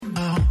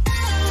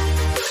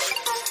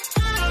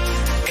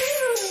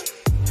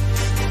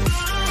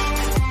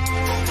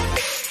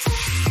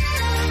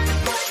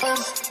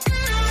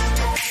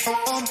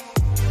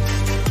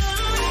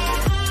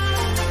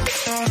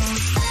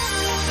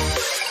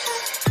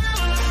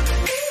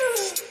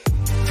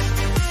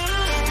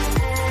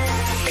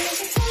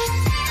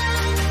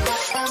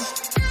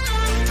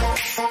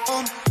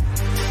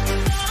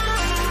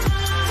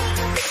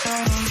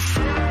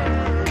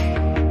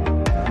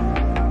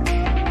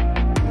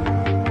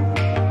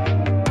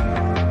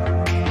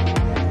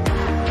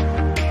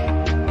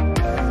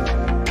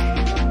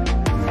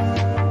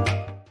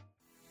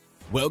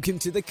Welcome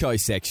to the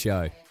KOSEC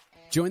Show.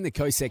 Join the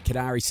KOSEC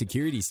Qatari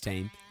Securities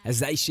team as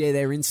they share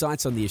their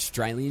insights on the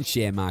Australian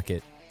share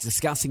market,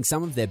 discussing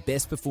some of their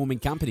best performing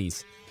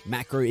companies,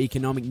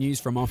 macroeconomic news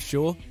from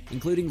offshore,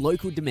 including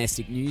local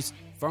domestic news,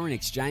 foreign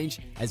exchange,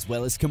 as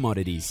well as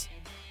commodities.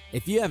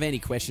 If you have any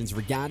questions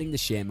regarding the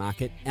share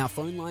market, our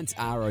phone lines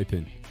are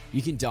open.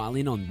 You can dial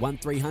in on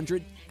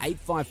 1300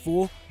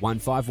 854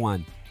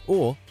 151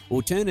 or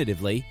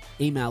alternatively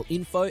email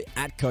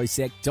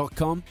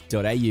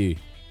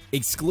info@kosec.com.au.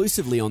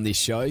 Exclusively on this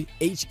show,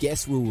 each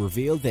guest will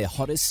reveal their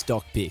hottest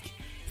stock pick.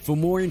 For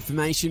more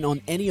information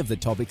on any of the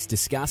topics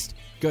discussed,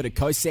 go to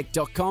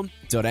kosec.com.au.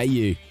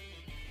 The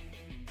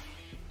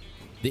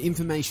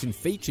information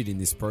featured in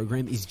this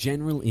program is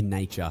general in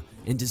nature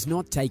and does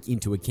not take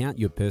into account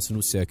your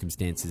personal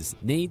circumstances,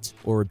 needs,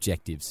 or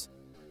objectives.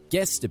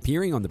 Guests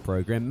appearing on the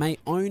program may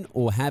own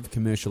or have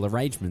commercial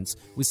arrangements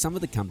with some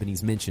of the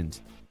companies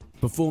mentioned.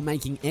 Before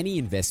making any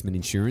investment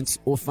insurance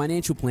or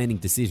financial planning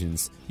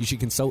decisions, you should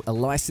consult a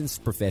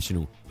licensed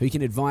professional who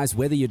can advise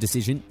whether your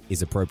decision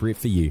is appropriate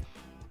for you.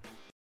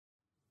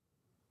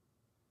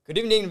 Good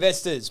evening,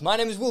 investors. My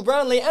name is Will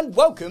Brownlee, and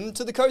welcome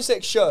to the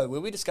KOSEC Show, where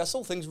we discuss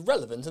all things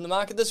relevant in the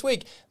market this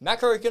week.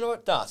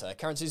 Macroeconomic data,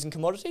 currencies and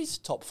commodities,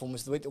 top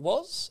performers of the week that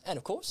was, and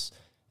of course,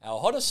 our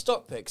hottest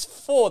stock picks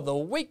for the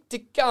week to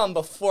come.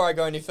 Before I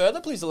go any further,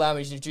 please allow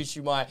me to introduce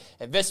you my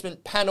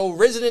investment panel,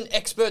 resident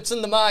experts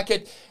in the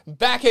market.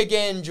 Back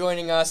again,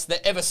 joining us,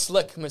 the ever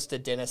slick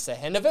Mr. Dennis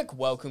Sahenovic.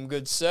 Welcome,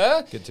 good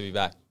sir. Good to be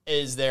back.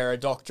 Is there a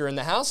doctor in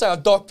the house? Our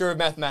doctor of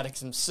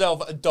mathematics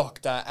himself,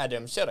 Dr.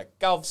 Adam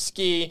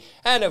Sharakovsky.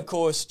 And of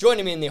course,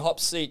 joining me in the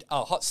hot seat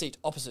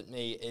opposite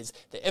me is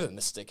the ever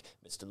mystic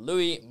Mr.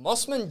 Louis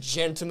Mossman.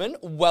 Gentlemen,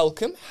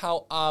 welcome.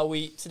 How are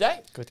we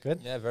today?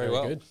 Good. Yeah, very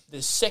well. Good.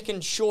 The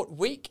second short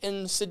week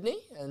in Sydney.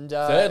 And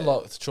Third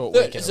short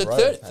week in a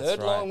row.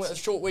 Third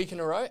short week in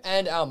a row.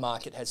 And our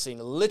market has seen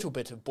a little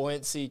bit of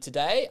buoyancy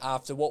today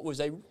after what was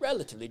a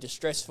relatively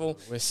distressful.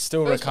 We're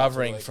still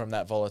recovering from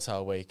that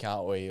volatile week,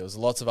 aren't we? It was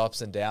lots of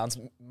ups and downs,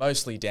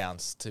 mostly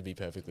downs, to be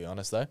perfectly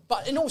honest, though.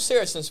 But in all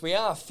seriousness, we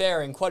are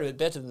faring quite a bit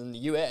better than the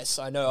US.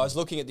 I know I was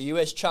looking at the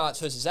US charts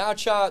versus our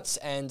charts,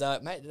 and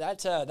mate,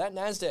 that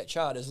NASDAQ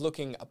chart is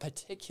looking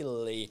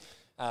particularly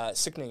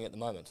sickening at the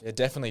moment. They're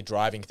definitely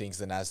driving things.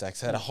 The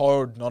NASDAQ's had a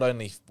horrid, not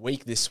only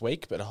week this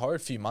week, but a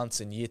horrid few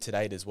months, and year to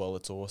date as well.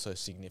 It's also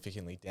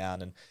significantly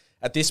down, and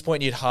at this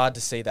point, you'd hard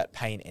to see that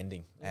pain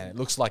ending, and it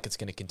looks like it's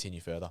going to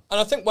continue further. And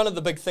I think one of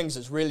the big things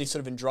that's really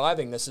sort of been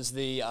driving this is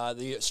the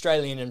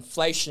Australian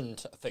inflation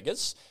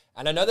figures.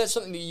 And I know that's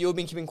something that you've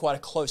been keeping quite a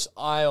close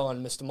eye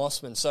on, Mr.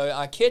 Mossman. So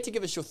care to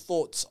give us your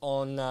thoughts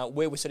on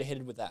where we're sort of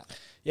headed with that?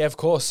 Yeah, of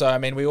course. So, I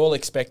mean, we all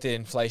expected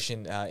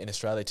inflation in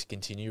Australia to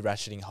continue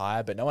ratcheting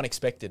higher, but no one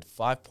expected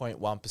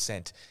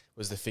 5.1%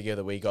 was the figure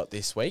that we got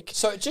this week.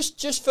 So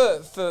just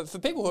for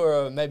people who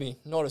are maybe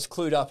not as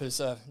clued up as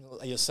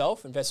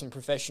yourself, investment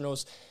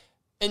professionals,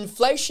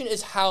 inflation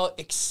is how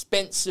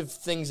expensive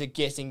things are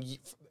getting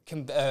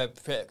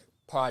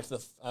prior to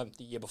the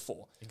year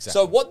before. Exactly.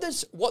 So what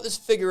this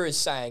figure is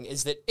saying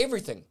is that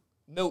everything,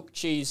 milk,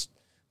 cheese,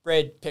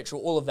 bread,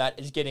 petrol, all of that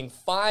is getting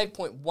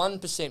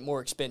 5.1%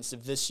 more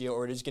expensive this year,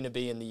 or it is going to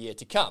be in the year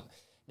to come.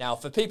 Now,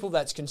 for people,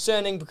 that's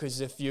concerning because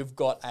if your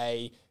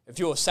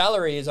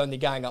salary is only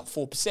going up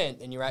 4%,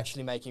 then you're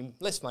actually making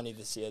less money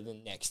this year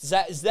than next.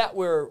 Is that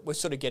where we're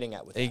sort of getting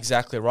at with that?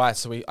 Exactly right.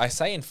 So I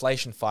say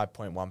inflation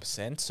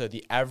 5.1%. So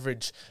the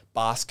average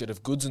basket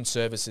of goods and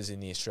services in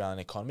the Australian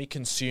economy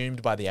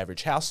consumed by the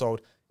average household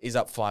is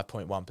up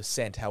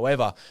 5.1%.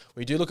 However,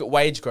 we do look at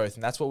wage growth,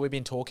 and that's what we've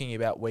been talking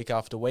about week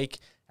after week,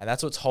 and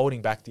that's what's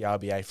holding back the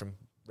RBA from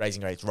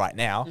raising rates right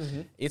now.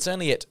 Mm-hmm. It's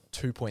only at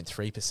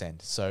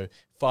 2.3%. So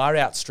far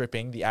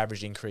outstripping the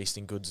average increase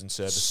in goods and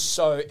services.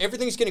 So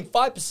everything's getting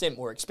 5%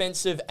 more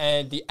expensive,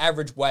 and the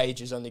average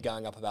wage is only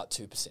going up about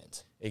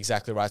 2%.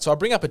 Exactly right. So I'll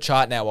bring up a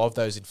chart now of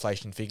those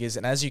inflation figures,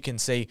 and as you can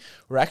see,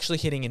 we're actually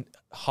hitting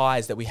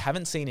highs that we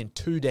haven't seen in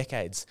 2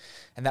 decades,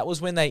 and that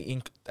was when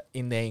they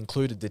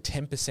included the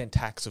 10%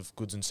 tax of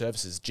goods and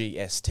services,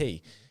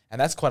 GST. And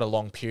that's quite a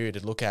long period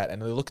to look at.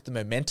 And we look at the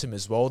momentum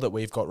as well that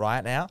we've got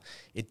right now.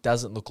 It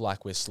doesn't look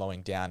like we're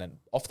slowing down. And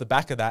off the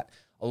back of that,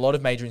 a lot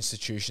of major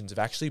institutions have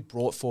actually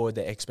brought forward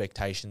their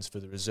expectations for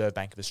the Reserve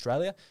Bank of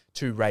Australia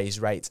to raise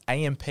rates.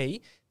 AMP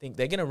think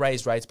they're going to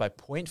raise rates by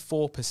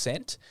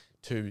 0.4%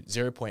 to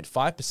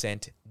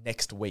 0.5%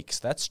 next week.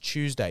 So that's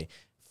Tuesday.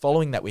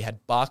 Following that, we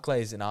had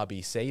Barclays and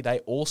RBC. They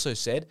also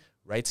said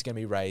rates are going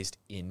to be raised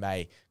in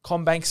May.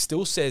 CommBank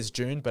still says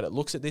June, but it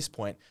looks at this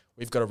point,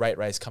 we've got a rate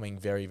raise coming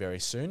very, very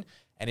soon.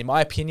 And in my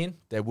opinion,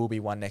 there will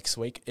be one next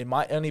week. It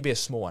might only be a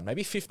small one,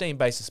 maybe 15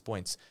 basis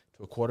points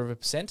to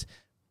 0.25%.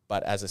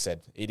 But as I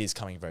said, it is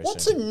coming very soon.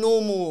 What's a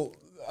normal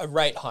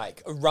rate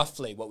hike,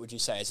 roughly? What would you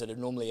say? Is it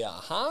normally a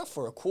half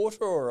or a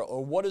quarter,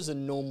 or what is a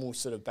normal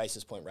sort of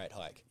basis point rate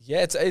hike?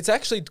 Yeah, it's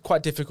actually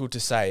quite difficult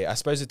to say. I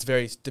suppose it's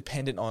very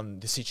dependent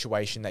on the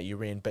situation that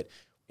you're in. But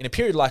in a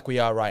period like we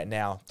are right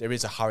now, there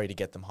is a hurry to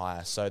get them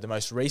higher. So the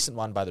most recent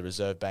one by the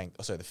Reserve Bank,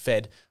 the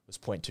Fed, was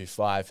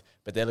 0.25,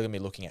 but they're going to be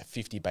looking at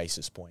 50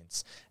 basis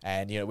points.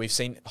 And, we've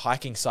seen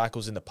hiking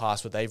cycles in the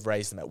past where they've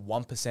raised them at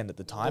 1% at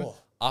the time,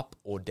 up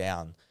or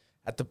down.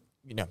 At the,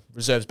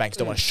 Reserve banks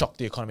don't want to shock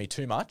the economy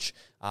too much,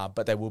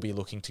 but they will be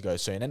looking to go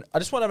soon. And I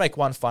just want to make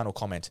one final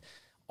comment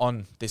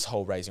on this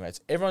whole raising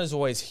rates. Everyone is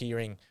always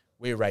hearing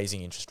we're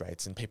raising interest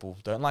rates, and people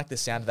don't like the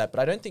sound of that,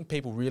 but I don't think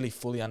people really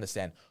fully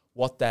understand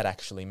what that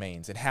actually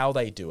means and how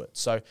they do it.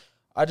 So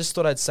I just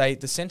thought I'd say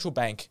the central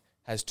bank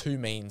has two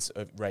means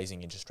of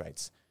raising interest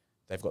rates.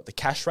 They've got the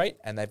cash rate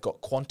and they've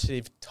got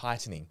quantitative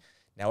tightening.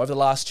 Now, over the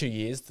last 2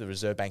 years, the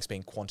Reserve Bank's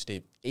been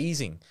quantitative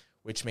easing,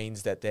 which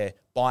means that they're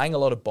buying a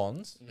lot of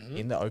bonds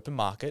in the open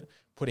market,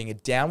 putting a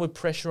downward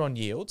pressure on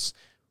yields.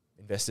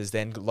 Investors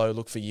then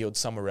look for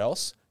yields somewhere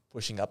else,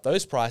 pushing up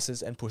those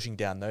prices and pushing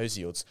down those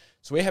yields.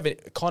 So we have an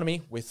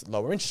economy with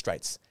lower interest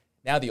rates.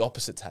 Now the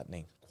opposite's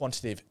happening,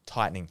 quantitative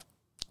tightening.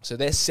 So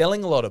they're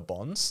selling a lot of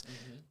bonds,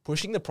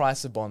 pushing the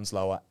price of bonds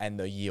lower and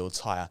the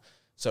yields higher.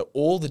 So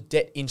all the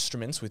debt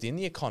instruments within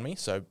the economy,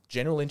 so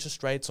general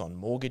interest rates on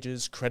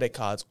mortgages, credit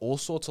cards, all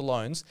sorts of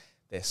loans,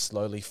 they're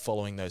slowly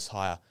following those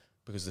higher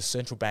because the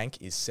central bank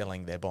is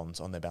selling their bonds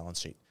on their balance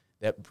sheet,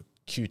 their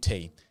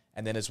QT.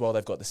 And then as well,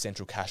 they've got the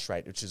central cash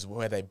rate, which is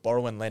where they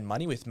borrow and lend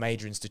money with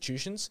major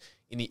institutions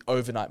in the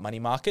overnight money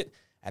market.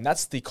 And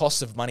that's the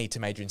cost of money to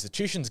major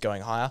institutions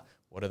going higher.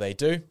 What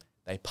do?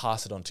 They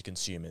pass it on to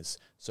consumers.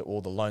 So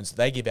all the loans that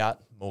they give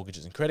out,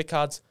 mortgages and credit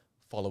cards,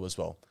 follow as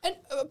well. And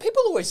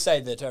people always say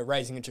that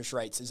raising interest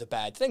rates is a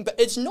bad thing, but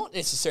it's not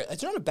necessarily.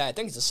 It's not a bad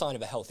thing. It's a sign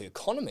of a healthy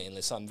economy,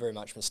 unless I'm very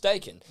much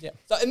mistaken. Yeah.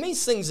 So it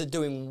means things are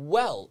doing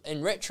well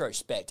in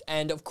retrospect.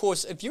 And of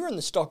course, if you're in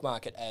the stock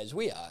market as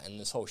we are, and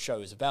this whole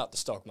show is about the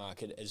stock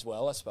market as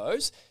well, I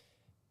suppose,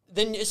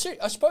 then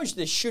I suppose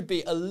there should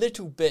be a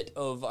little bit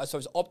of,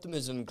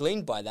 optimism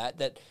gleaned by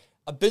that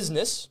a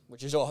business,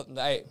 which is all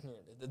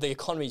the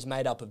economy is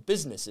made up of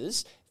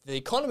businesses. If the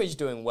economy is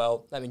doing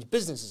well, that means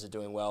businesses are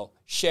doing well.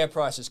 Share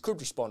prices could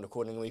respond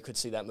accordingly. You could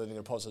see that moving in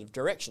a positive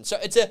direction. So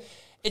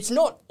it's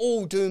not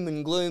all doom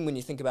and gloom when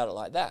you think about it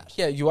like that.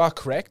 Yeah, you are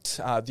correct.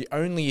 The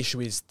only issue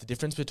is the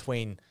difference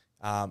between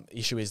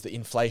the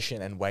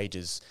inflation and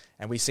wages.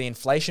 And we see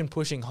inflation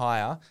pushing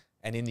higher.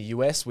 And in the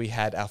US, we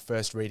had our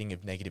first reading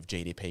of negative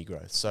GDP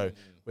growth. So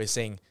we're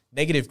seeing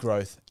negative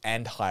growth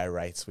and higher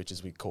rates, which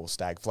is we call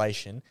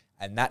stagflation.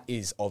 And that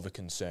is of a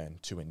concern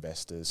to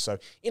investors. So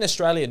in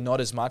Australia,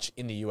 not as much.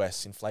 In the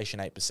US, inflation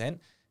 8%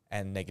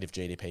 and negative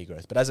GDP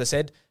growth. But as I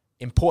said,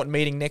 important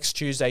meeting next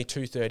Tuesday,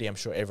 2:30. I'm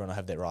sure everyone will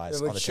have their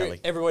eyes on the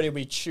telly. Everybody will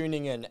be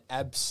tuning in,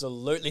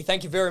 absolutely.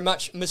 Thank you very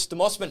much, Mr.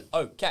 Mossman.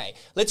 Okay,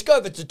 let's go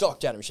over to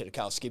Dr. Adam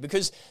Shedakowski,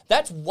 because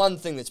that's one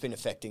thing that's been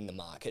affecting the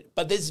market.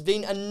 But there's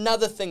been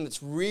another thing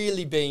that's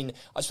really been,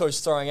 I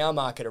suppose, throwing our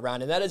market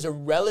around, and that is a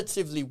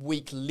relatively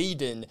weak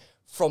lead-in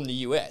from the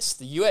US.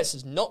 The US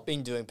has not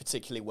been doing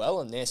particularly well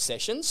in their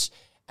sessions,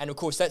 and of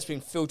course that's been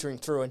filtering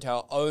through into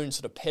our own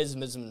sort of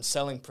pessimism and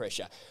selling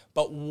pressure.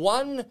 But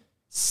one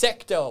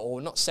sector over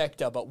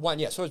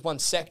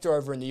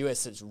in the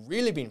US that's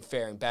really been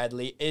faring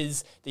badly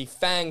is the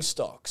FANG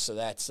stocks. So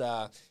that's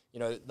a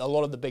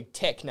lot of the big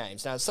tech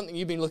names. Now, it's something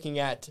you've been looking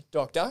at,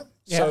 Doctor.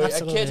 Yeah, so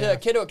absolutely.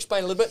 Care to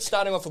explain a little bit,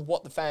 starting off with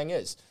what the FANG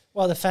is?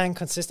 Well, the FANG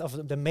consists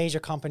of the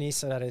major companies,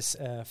 so that is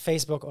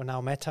Facebook, or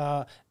now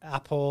Meta,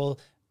 Apple,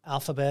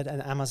 Alphabet,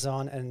 and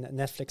Amazon, and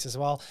Netflix as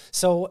well.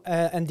 So,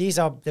 and these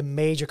are the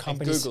major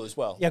companies. And Google as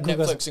well. Yeah,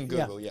 Netflix and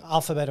Google, yeah.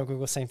 Alphabet or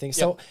Google, same thing. Yep.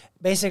 So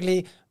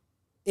basically,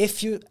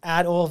 if you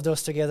add all of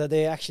those together,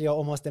 they actually are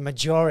almost the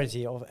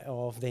majority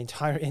of the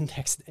entire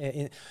index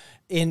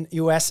in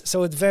US.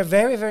 So it's very,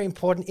 very, very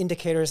important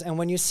indicators. And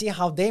when you see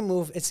how they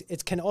move,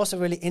 it can also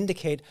really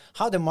indicate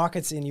how the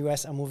markets in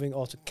US are moving,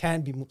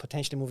 can be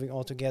potentially moving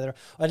all together,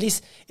 or at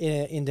least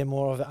in the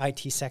more of the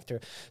IT sector.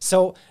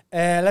 So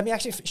let me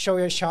actually show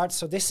you a chart.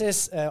 So this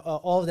is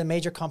all of the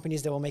major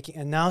companies that were making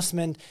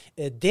announcement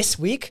this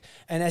week.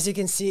 And as you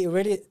can see,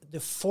 really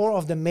the four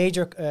of the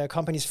major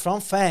companies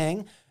from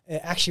FANG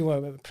actually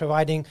were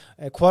providing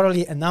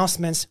quarterly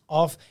announcements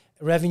of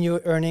revenue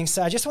earnings.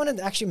 So I just wanted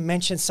to actually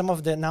mention some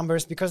of the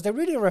numbers because they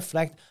really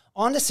reflect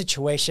on the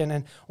situation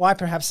and why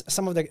perhaps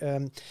some of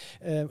the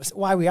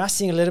why we are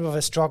seeing a little bit of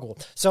a struggle.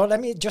 So let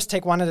me just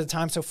take one at a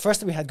time. So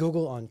first we had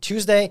Google on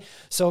Tuesday.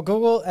 So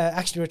Google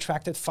actually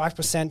retracted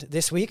 5%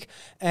 this week,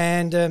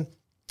 and in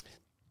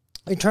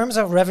terms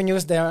of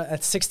revenues, they are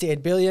at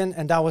 68 billion,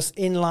 and that was just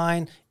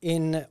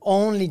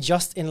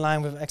in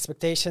line with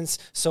expectations.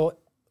 So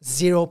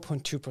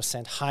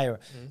 0.2% higher.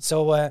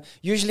 So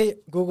usually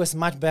Google is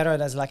much better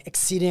at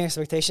exceeding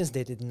expectations.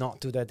 They did not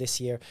do that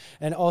this year.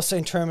 And also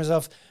in terms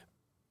of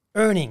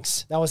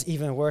earnings, that was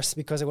even worse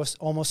because it was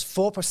almost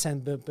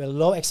 4%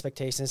 below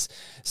expectations.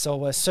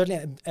 So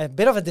certainly a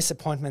bit of a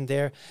disappointment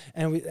there.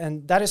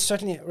 And that is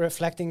certainly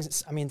reflecting,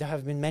 they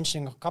have been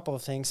mentioning a couple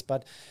of things,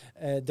 but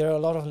there are a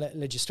lot of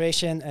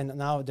legislation, and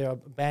now they are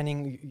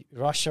banning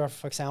Russia,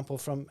 for example,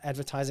 from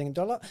advertising.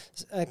 There are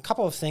a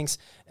couple of things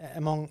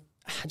among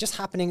just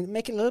happening,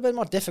 making it a little bit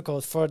more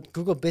difficult for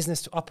Google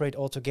Business to operate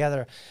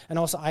altogether. And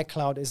also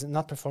iCloud is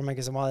not performing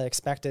as well as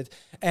expected.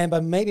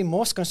 But maybe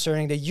most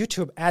concerning, the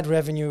YouTube ad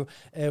revenue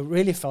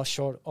really fell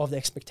short of the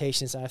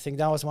expectations. And I think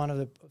that was one of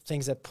the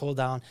things that pulled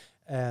down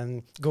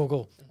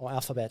Google or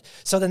Alphabet.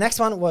 So the next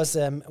one was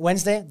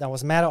Wednesday. That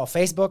was Meta or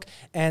Facebook.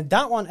 And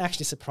that one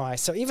actually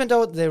surprised. So even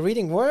though the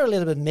reading were a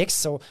little bit mixed,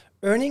 so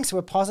earnings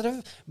were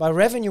positive, but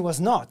revenue was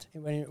not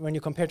when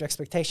you compare to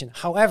expectation.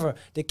 However,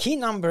 the key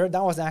number,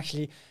 that was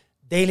actually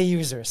daily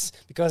users,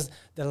 because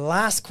the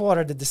last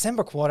quarter, the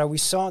December quarter, we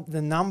saw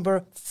the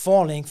number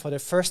falling for the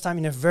first time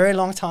in a very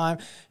long time,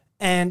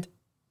 and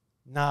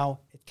now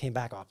it came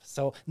back up.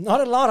 So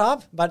not a lot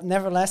up, but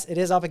nevertheless, it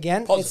is up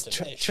again.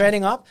 Positive. It's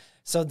trading up.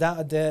 So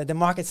that the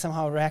market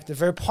somehow reacted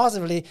very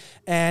positively,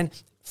 and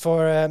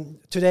for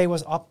today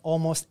was up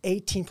almost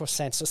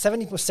 18%, so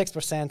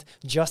 76%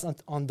 just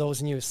on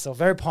those news. So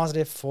very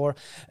positive for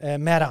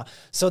Meta.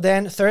 So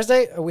then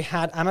Thursday we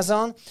had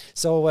Amazon.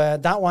 So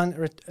that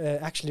one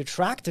actually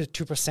retracted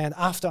 2%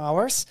 after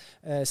hours.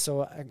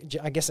 So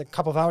I guess a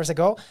couple of hours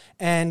ago,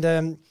 and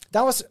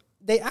that was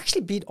they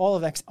actually beat all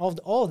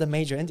of the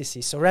major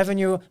indices. So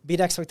revenue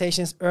beat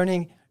expectations,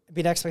 earning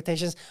beat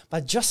expectations,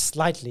 but just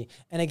slightly.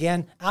 And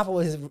again,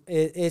 Apple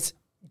is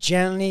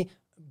generally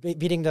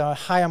beating the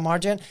higher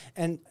margin,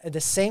 and at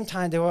the same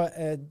time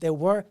they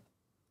were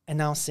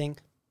announcing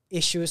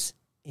issues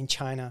in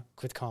China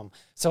could come.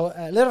 So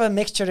a little of a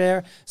mixture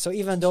there. So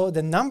even though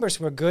the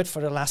numbers were good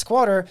for the last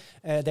quarter,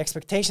 the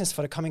expectations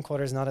for the coming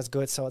quarter is not as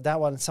good. So that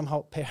one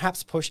somehow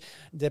perhaps pushed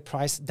the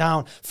price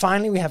down.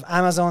 Finally, we have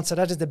Amazon. So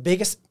that is the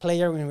biggest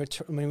player when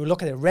we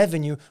look at the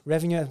revenue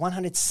at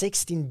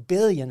 116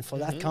 billion for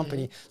that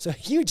company. So a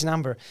huge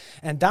number.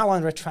 And that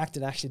one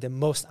retracted actually the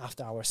most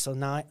after hours. So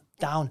now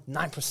down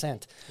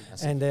 9%.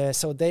 And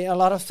so a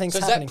lot of things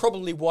happening. So is that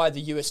probably why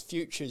the US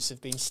futures have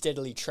been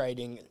steadily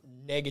trading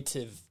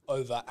negative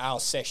over our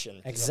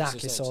session?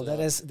 Exactly. So that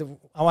is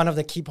one of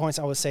the key points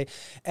I would say.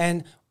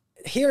 And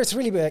here it's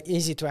really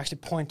easy to actually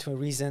point to a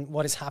reason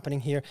what is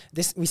happening here.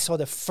 We saw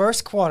the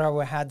first quarter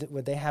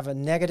where they have a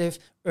negative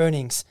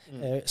earnings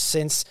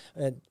since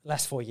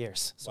last 4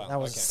 years. So that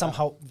was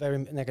somehow very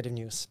negative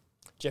news.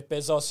 Jeff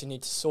Bezos, you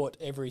need to sort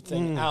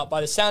everything out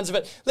by the sounds of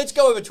it. Let's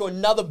go over to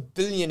another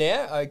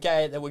billionaire,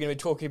 okay, that we're going to be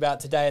talking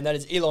about today, and that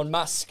is Elon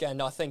Musk.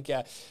 And I think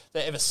the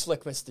ever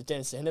slick Mr.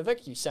 Dennis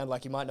Hinovic, you sound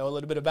like you might know a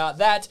little bit about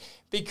that,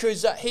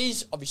 because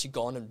he's obviously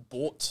gone and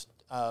bought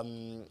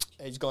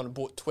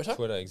Twitter.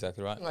 Twitter,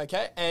 exactly right.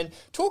 Okay, and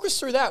talk us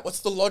through that. What's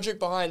the logic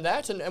behind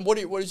that, and what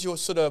is your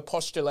sort of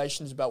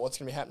postulations about what's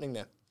going to be happening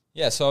there?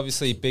 Yeah, so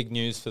obviously big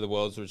news for the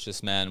world's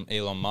richest man,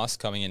 Elon Musk,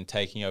 coming in and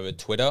taking over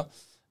Twitter.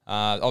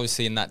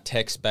 Obviously in that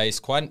tech space,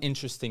 quite an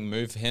interesting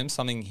move for him,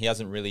 something he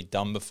hasn't really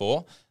done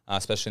before,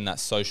 especially in that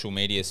social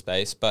media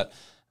space. But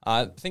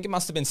I think it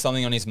must have been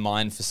something on his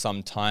mind for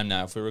some time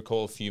now. If we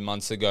recall a few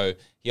months ago,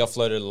 he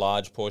offloaded a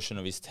large portion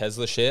of his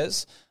Tesla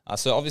shares.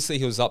 So obviously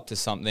he was up to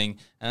something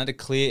and had a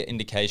clear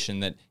indication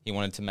that he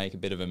wanted to make a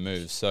bit of a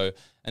move. So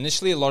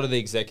initially a lot of the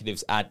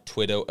executives at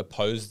Twitter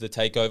opposed the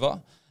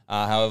takeover.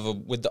 However,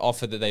 with the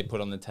offer that they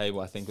put on the table,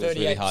 I think it was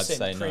really hard to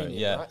say premium, no.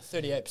 Yeah, right?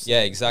 38%.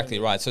 Yeah, exactly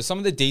right. So some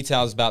of the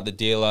details about the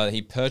deal are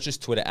he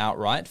purchased Twitter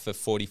outright for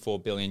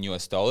 $44 billion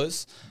US.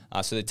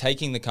 So they're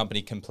taking the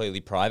company completely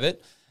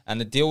private.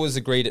 And the deal was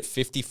agreed at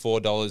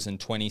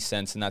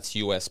 $54.20, and that's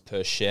US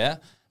per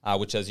share,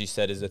 which, as you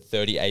said, is a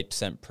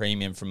 38%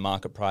 premium from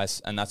market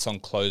price, and that's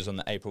on close on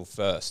the April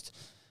 1st.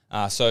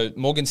 So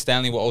Morgan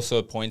Stanley were also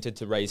appointed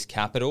to raise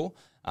capital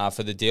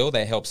for the deal.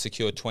 They helped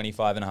secure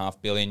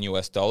 $25.5 billion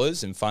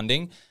US in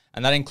funding,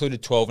 and that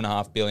included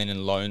 $12.5 billion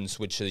in loans,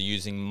 which are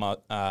using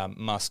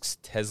Musk's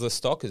Tesla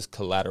stock as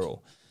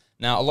collateral.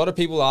 Now, a lot of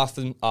people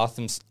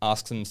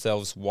ask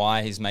themselves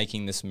why he's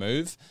making this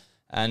move.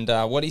 And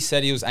what he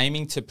said, he was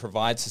aiming to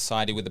provide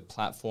society with a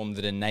platform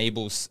that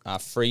enables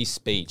free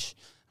speech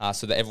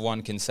so that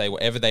everyone can say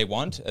whatever they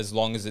want as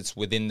long as it's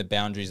within the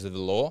boundaries of the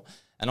law.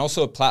 And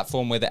also a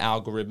platform where the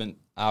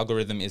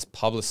algorithm is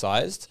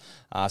publicized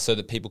so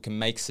that people can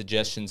make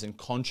suggestions and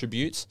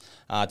contribute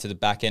to the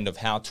back end of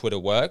how Twitter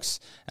works,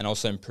 and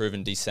also improve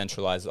and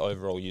decentralize the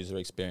overall user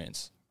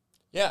experience.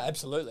 Yeah,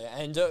 absolutely.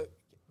 And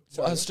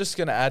I was just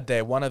going to add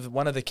there, one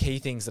of the key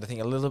things that I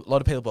think a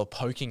lot of people are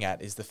poking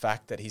at is the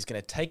fact that he's going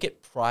to take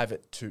it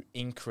private to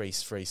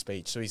increase free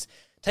speech. So he's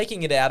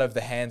taking it out of the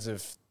hands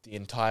of the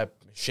entire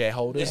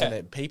shareholders and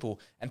the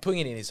people and putting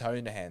it in his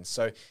own hands.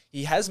 So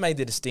he has made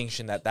the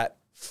distinction that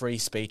free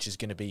speech is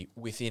going to be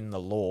within the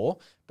law.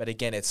 But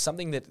again, it's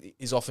something that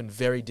is often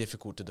very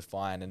difficult to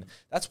define. And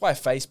that's why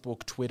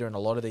Facebook, Twitter, and a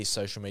lot of these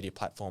social media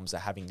platforms are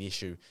having the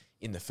issue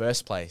in the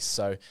first place.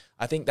 So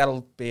I think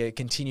that'll be a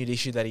continued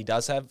issue that he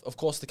does have. Of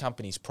course, the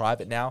company's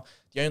private now.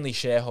 The only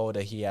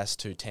shareholder he has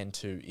to tend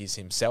to is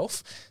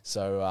himself.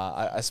 So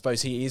I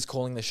suppose he is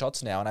calling the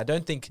shots now. And I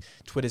don't think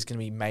Twitter's going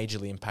to be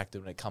majorly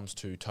impacted when it comes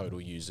to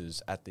total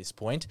users at this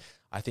point.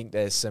 I think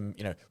there's some,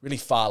 really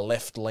far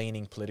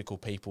left-leaning political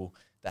people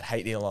that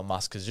hate Elon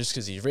Musk just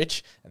because he's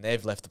rich and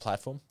they've left the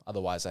platform.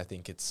 Otherwise, I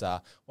think it's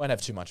won't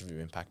have too much of an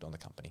impact on the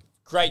company.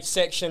 Great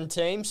section,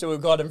 team. So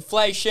we've got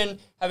inflation,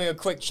 having a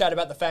quick chat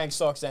about the FANG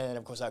stocks, and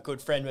of course our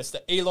good friend Mr.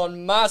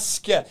 Elon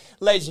Musk.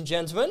 Ladies and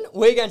gentlemen,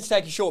 we're going to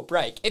take a short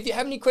break. If you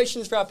have any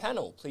questions for our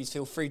panel, please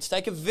feel free to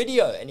take a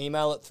video and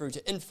email it through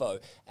to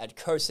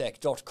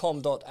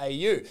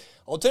info@kosec.com.au.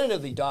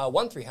 Alternatively, dial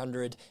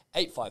 1300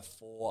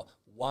 854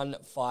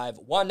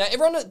 151. Now,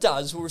 everyone that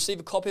does will receive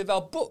a copy of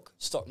our book,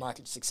 Stock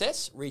Market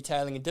Success,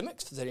 Retailing and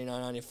Gimmicks, for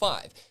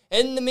 $39.95.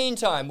 In the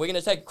meantime, we're going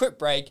to take a quick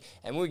break,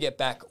 and when we get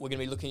back, we're going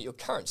to be looking at your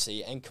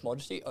currency and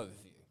commodity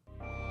overview.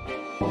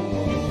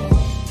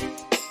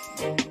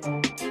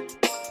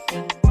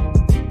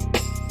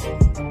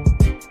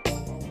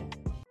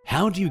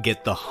 How do you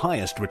get the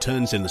highest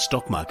returns in the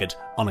stock market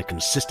on a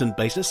consistent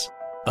basis?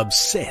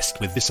 Obsessed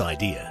with this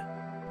idea,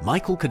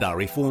 Michael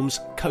Kadari forms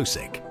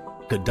KOSEC,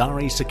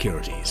 Kadari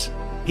Securities.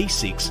 He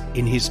seeks,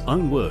 in his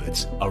own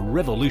words, a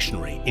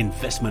revolutionary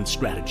investment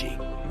strategy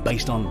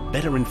based on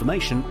better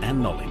information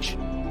and knowledge.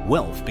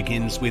 Wealth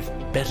begins with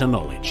better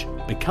knowledge,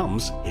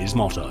 becomes his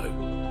motto.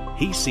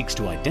 He seeks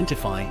to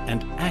identify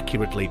and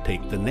accurately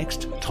pick the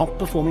next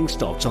top-performing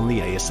stocks on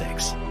the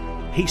ASX.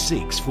 He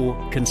seeks for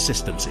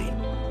consistency.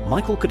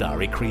 Michael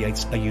Kadari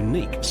creates a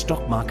unique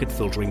stock market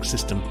filtering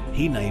system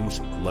he names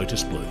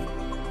Lotus Blue,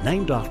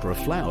 named after a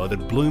flower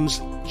that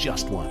blooms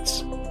just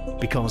once.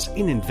 Because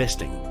in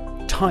investing,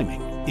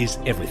 timing is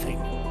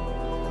everything.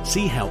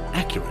 See how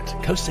accurate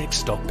KOSEC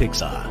stock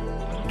picks are.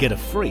 Get a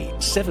free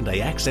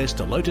 7-day access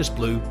to Lotus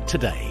Blue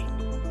today.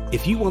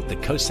 If you want the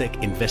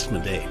KOSEC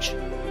investment edge,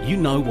 you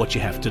know what you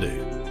have to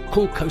do.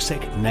 Call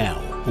KOSEC now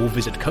or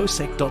visit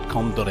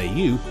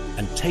kosec.com.au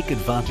and take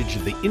advantage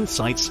of the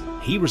insights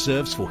he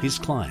reserves for his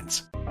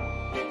clients.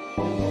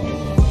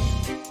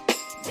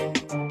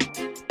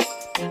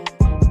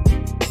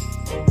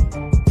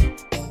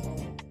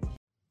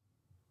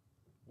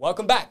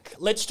 Welcome back.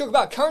 Let's talk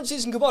about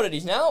currencies and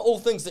commodities now. All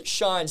things that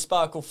shine,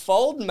 sparkle,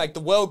 fold, and make the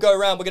world go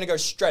round. We're going to go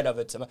straight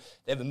over to the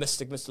ever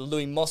mystic Mr.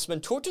 Louis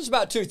Mossman. Talk to us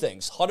about two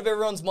things. Hot of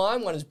everyone's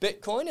mind. One is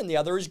Bitcoin and the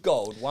other is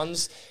gold.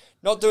 One's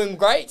not doing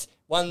great.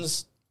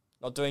 One's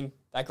not doing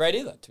that great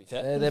either, to be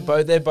fair.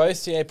 They're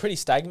both pretty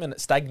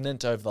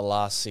stagnant over the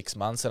last 6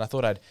 months, and I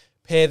thought I'd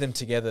pair them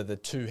together, the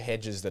two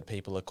hedges that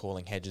people are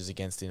calling hedges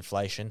against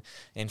inflation.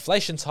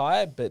 Inflation's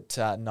higher, but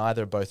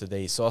neither are both of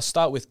these. So I'll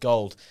start with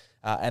gold.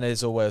 And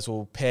as always,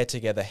 we'll pair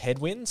together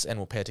headwinds and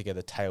we'll pair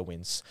together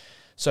tailwinds.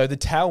 So the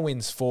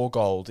tailwinds for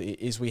gold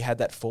is we had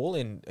that fall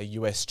in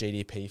US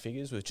GDP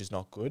figures, which is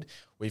not good.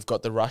 We've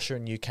got the Russia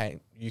and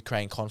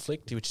Ukraine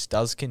conflict, which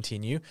does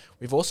continue.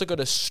 We've also got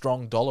a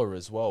strong dollar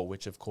as well,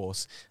 which of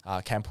course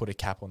can put a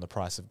cap on the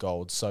price of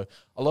gold. So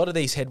a lot of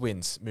these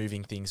headwinds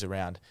moving things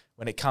around.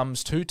 When it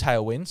comes to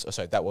tailwinds,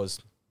 that was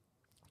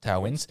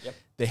tailwinds. Yep.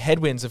 The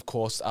headwinds, of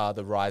course, are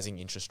the rising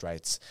interest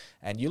rates.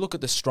 And you look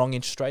at the strong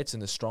interest rates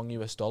and the strong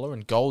US dollar,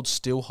 and gold's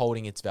still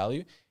holding its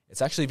value.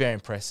 It's actually very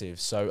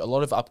impressive. So a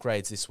lot of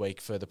upgrades this week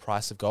for the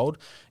price of gold.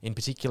 In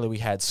particular, we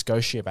had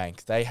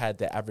Scotiabank. They had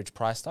their average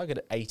price target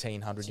at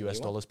 $1,800 US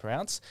dollars per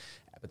ounce,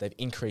 but they've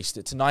increased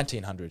it to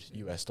 $1,900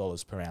 US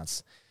dollars per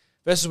ounce.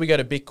 Versus we go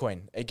to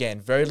Bitcoin. Again,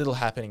 very little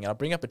happening. I'll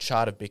bring up a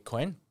chart of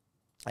Bitcoin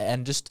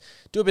and just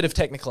do a bit of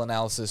technical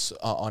analysis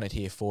on it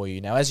here for you.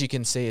 Now, as you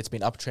can see, it's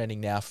been uptrending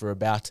now for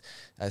about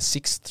a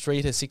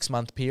 3 to 6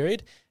 month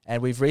period,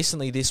 and we've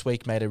recently this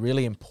week made a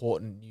really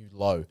important new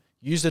low.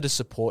 Used it as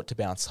support to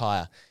bounce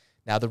higher.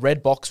 Now, the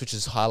red box, which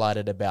is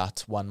highlighted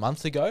about 1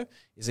 month ago,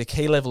 is a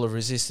key level of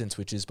resistance,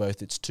 which is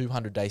both its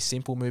 200-day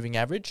simple moving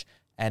average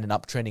and an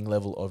uptrending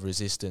level of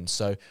resistance.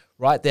 So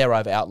right there,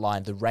 I've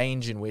outlined the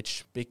range in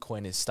which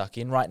Bitcoin is stuck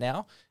in right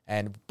now,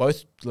 and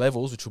both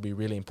levels, which will be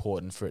really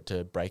important for it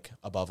to break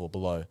above or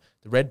below.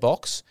 The red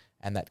box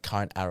and that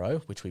current arrow,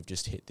 which we've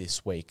just hit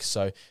this week.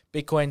 So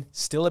Bitcoin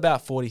still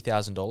about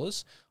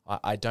 $40,000.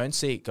 I don't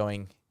see it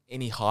going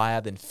any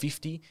higher than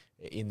 50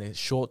 in the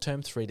short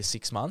term, 3 to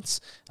 6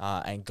 months,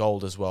 and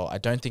gold as well. I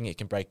don't think it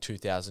can break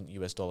 $2,000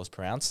 US dollars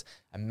per ounce.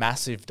 A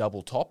massive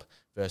double top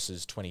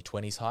versus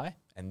 2020's high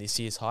and this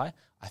year's high,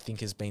 I think,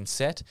 has been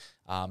set.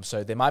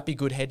 So there might be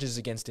good hedges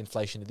against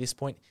inflation at this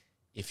point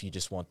if you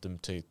just want them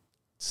to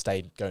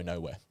go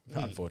nowhere,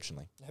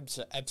 unfortunately.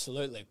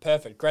 Absolutely.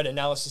 Perfect. Great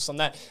analysis on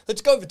that.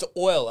 Let's go over to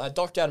oil.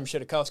 Dr. Adam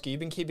Shedakowski, you've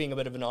been keeping a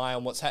bit of an eye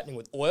on what's happening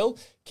with oil.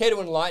 Care to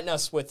enlighten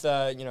us with,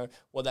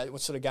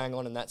 what's sort of going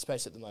on in that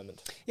space at the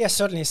moment? Yeah,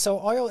 certainly. So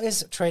oil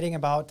is trading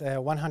about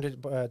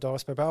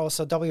 $100 per barrel.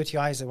 So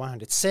WTI is at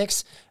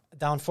 106,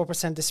 down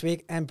 4% this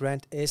week, and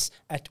Brent is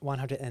at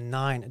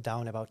 109,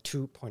 down about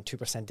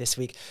 2.2% this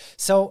week.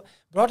 So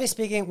broadly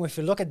speaking, if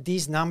you look at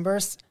these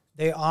numbers,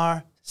 they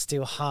are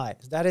still high.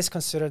 That is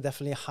considered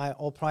definitely high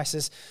oil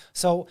prices.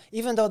 So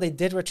even though they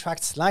did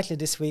retract slightly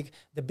this week,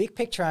 the big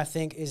picture, I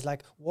think, is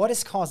like what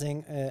is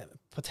causing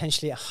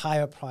potentially a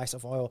higher price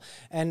of oil.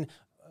 And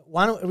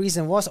one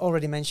reason was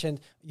already mentioned,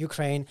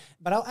 Ukraine,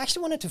 but I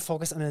actually wanted to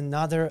focus on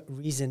another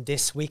reason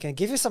this week and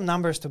give you some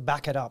numbers to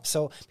back it up.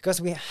 So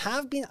because I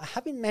have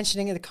been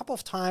mentioning it a couple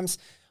of times,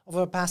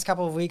 over the past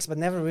couple of weeks, but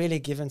never really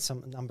given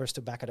some numbers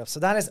to back it up. So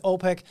that is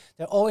OPEC.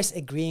 They're always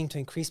agreeing to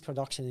increase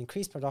production,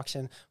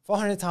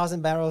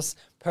 400,000 barrels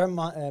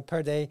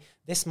per day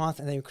this month,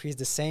 and they increase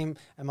the same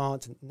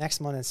amount next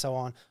month and so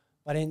on.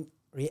 But in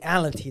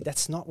reality,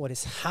 that's not what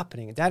is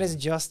happening. That is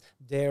just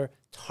their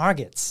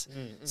targets.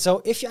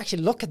 So if you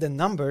actually look at the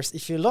numbers,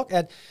 if you look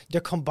at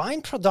the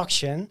combined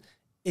production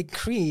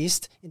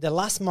increased in the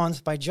last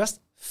month by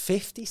just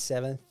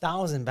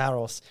 57,000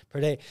 barrels per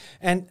day.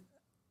 And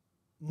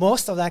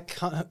most of that,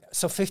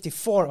 so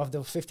 54 of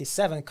the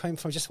 57 came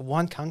from just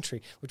one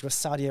country, which was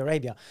Saudi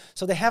Arabia.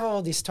 So they have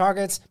all these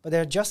targets, but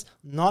they're just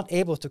not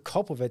able to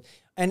cope with it.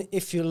 And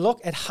if you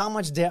look at how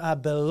much they are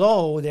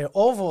below their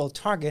overall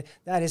target,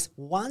 that is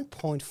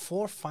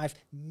 1.45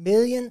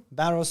 million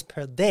barrels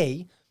per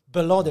day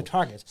below the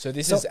target. So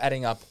this is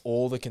adding up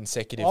all the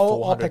consecutive all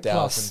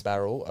 400,000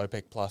 barrel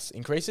OPEC plus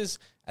increases,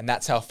 and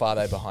that's how far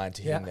they're behind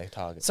to hitting their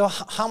target. So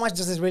how much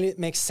does it really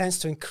make sense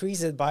to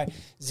increase it by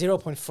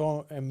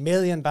 0.4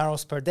 million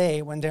barrels per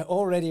day when they're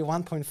already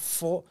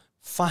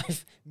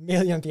 1.45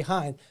 million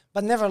behind?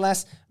 But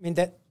nevertheless, I mean,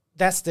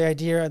 that's the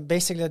idea.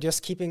 Basically, they're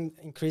just keeping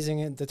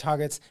increasing the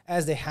targets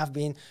as they have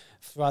been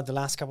throughout the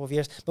last couple of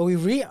years. But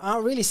we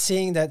are really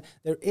seeing that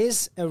there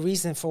is a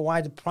reason for why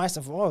the price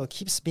of oil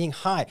keeps being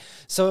high.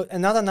 So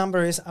another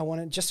number is, I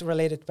want to just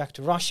relate it back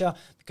to Russia,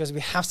 because we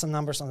have some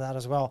numbers on that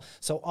as well.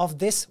 So of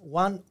this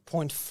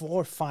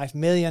 1.45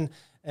 million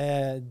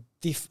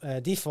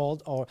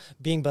default or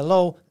being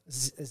below,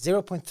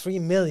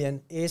 0.3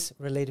 million is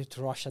related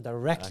to Russia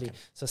directly. Okay.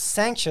 So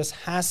sanctions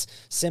has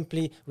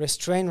simply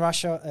restrained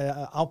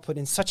Russia output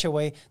in such a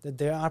way that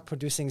they are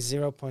producing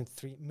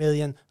 0.3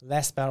 million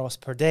less barrels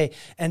per day.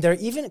 And they're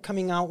even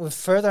coming out with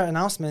further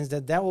announcements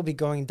that will be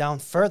going down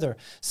further.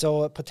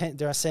 So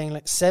they are saying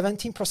like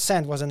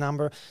 17% was a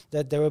number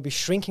that they will be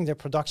shrinking their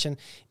production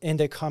in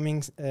the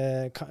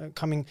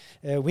coming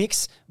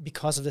weeks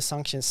because of the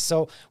sanctions.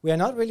 So we are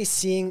not really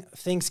seeing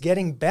things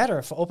getting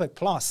better for OPEC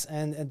Plus,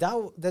 and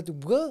that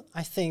will,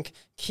 I think,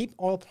 keep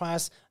oil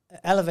price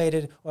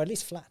elevated or at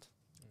least flat.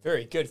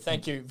 Very good.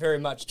 Thank you very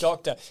much,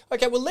 Doctor.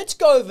 Okay, well, let's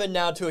go over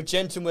now to a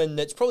gentleman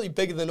that's probably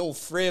bigger than all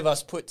three of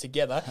us put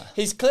together.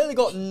 He's clearly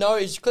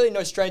no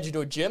stranger to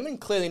a gym and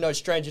clearly no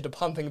stranger to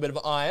pumping a bit of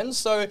iron.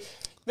 So,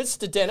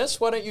 Mr. Dennis,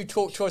 why don't you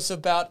talk to us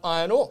about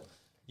iron ore?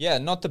 Yeah,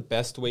 not the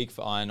best week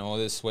for iron ore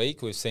this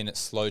week. We've seen it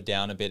slow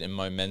down a bit in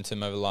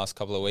momentum over the last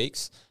couple of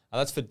weeks.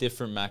 That's for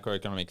different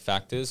macroeconomic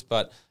factors,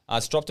 but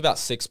it's dropped about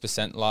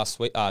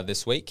 6%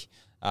 this week.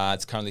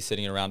 It's currently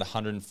sitting at around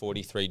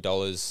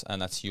 $143,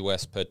 and that's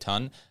US per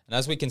ton. And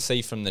as we can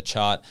see from the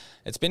chart,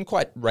 it's been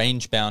quite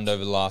range-bound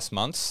over the last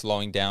month,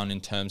 slowing down in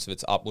terms of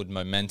its upward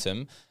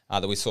momentum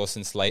that we saw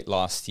since late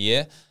last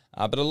year.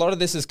 But a lot of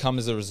this has come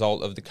as a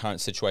result of the current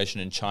situation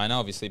in China,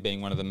 obviously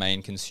being one of the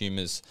main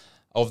consumers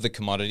of the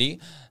commodity.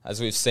 As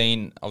we've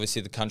seen,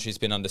 obviously the country's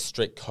been under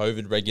strict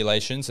COVID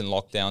regulations and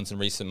lockdowns in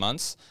recent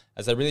months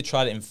as they really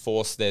try to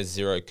enforce their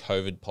zero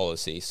COVID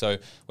policy. So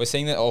we're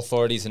seeing that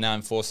authorities are now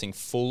enforcing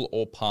full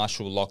or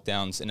partial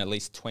lockdowns in at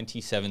least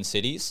 27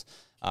 cities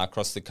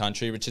across the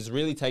country, which has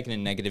really taken a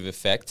negative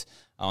effect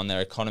on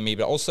their economy,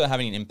 but also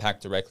having an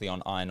impact directly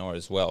on iron ore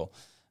as well.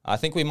 I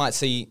think we might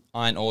see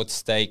iron ore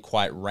stay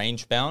quite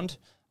range-bound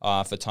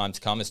for time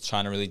to come as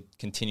China really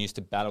continues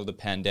to battle the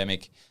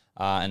pandemic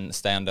and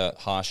stay under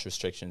harsh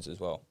restrictions as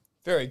well.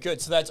 Very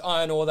good. So that's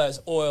iron ore, that is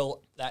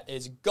oil, that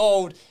is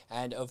gold,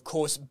 and of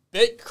course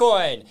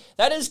Bitcoin.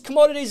 That is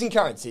commodities and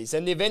currencies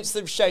and the events that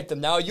have shaped them.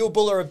 Now, are you a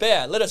bull or a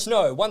bear? Let us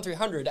know.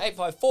 1300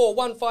 854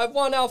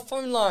 151. Our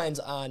phone lines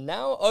are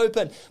now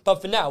open.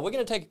 But for now, we're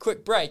going to take a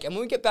quick break, and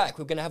when we get back,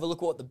 we're going to have a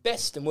look at what the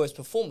best and worst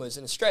performers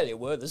in Australia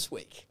were this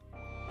week.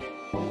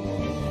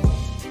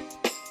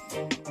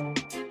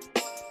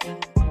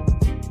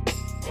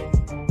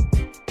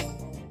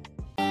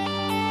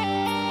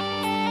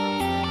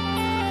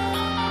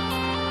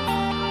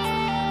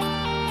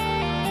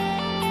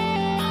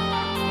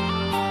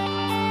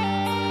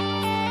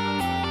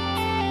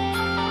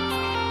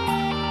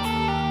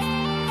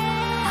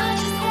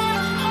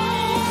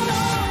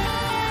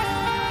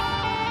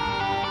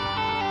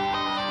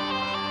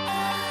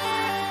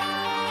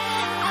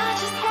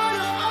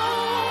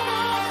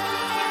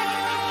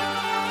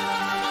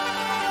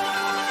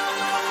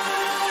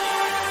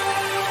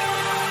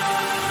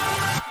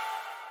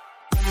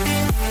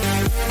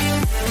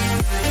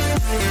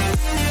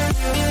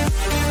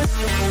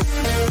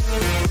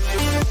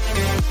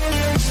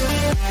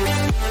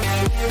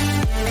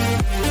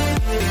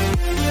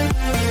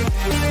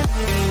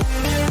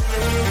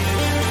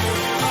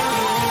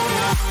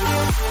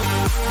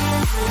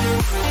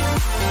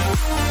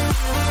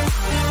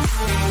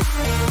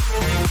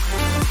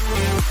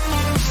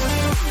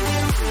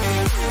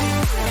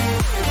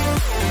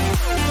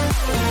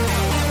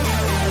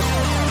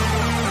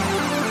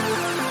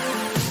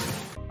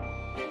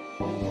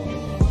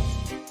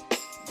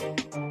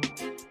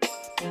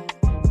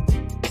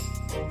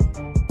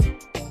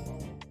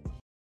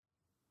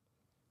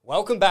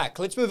 Welcome back.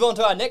 Let's move on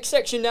to our next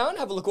section now and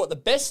have a look at what the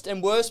best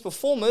and worst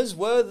performers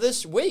were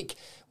this week.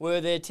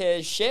 Were their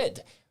tears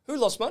shed? who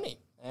lost money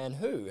and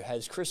who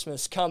has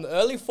Christmas come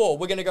early for.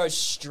 We're going to go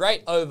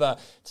straight over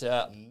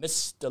to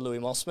Mr. Louis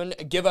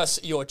Mossman. Give us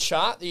your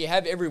chart that you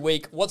have every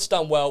week. What's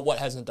done well, what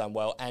hasn't done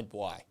well, and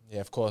why.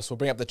 Yeah, of course. We'll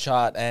bring up the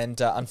chart. And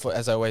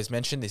as I always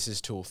mention, this is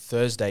till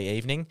Thursday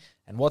evening.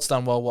 And what's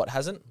done well, what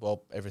hasn't?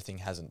 Well, everything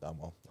hasn't done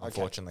well,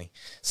 unfortunately.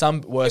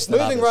 Some worse than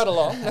others. Moving right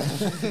along.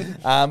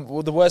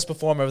 Well, the worst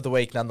performer of the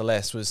week,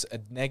 nonetheless, was a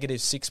negative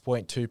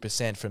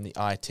 6.2% from the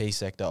IT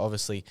sector.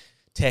 Obviously,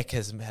 tech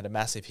has had a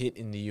massive hit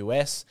in the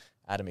US.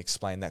 Adam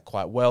explained that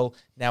quite well.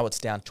 Now it's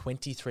down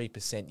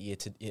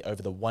 23%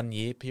 over the 1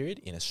 year period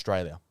in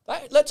Australia.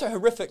 That's a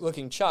horrific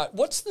looking chart.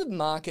 What's the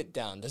market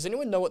down? Does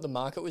anyone know what the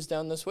market was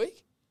down this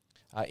week?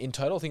 In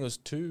total, I think it was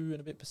 2 and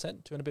a bit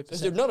percent.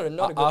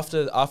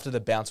 After the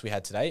bounce we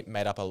had today,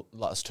 made up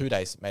last 2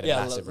 days, made a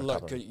massive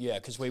recovery.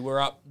 Because we were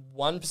up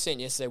 1%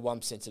 yesterday,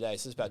 1% today,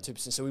 so it's about 2%.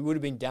 So we would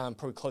have been down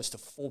probably close to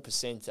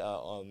 4%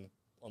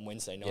 on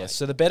Wednesday night. Yeah,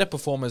 so the better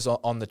performers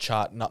on the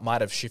chart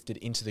might have shifted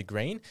into the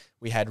green.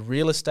 We had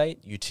real estate,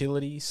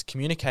 utilities,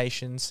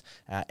 communications,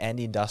 and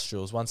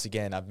industrials. Once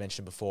again, I've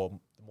mentioned before,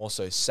 more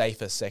so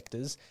safer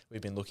sectors we've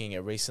been looking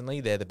at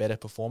recently. They're the better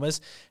performers.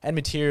 And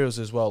materials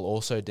as well,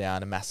 also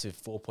down a massive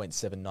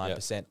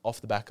 4.79% off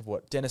the back of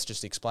what Dennis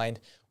just explained,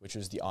 which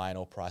was the iron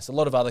ore price. A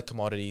lot of other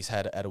commodities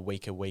had a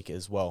weaker week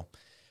as well.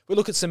 We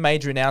look at some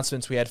major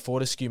announcements. We had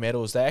Fortescue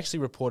Metals. They actually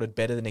reported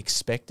better than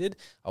expected,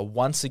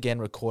 once again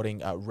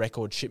recording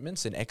record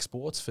shipments and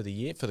exports for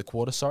the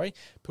quarter.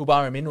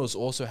 Pilbara Minerals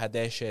also had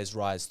their shares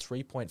rise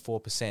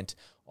 3.4%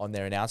 on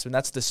their announcement.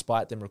 That's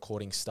despite them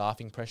recording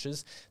staffing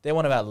pressures. They're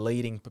one of our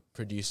leading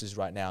producers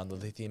right now in the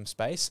lithium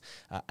space,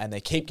 and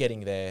they keep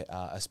getting their,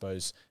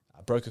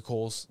 broker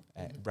calls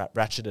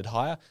ratcheted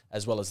higher,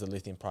 as well as the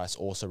lithium price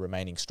also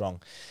remaining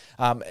strong.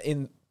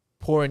 In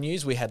poorer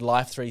news, we had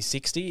Life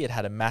 360. It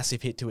had a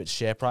massive hit to its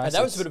share price. And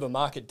that was a bit of a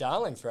market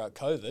darling throughout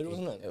COVID,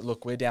 wasn't it?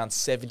 Look, we're down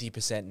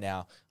 70%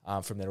 now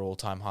from their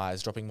all-time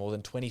highs, dropping more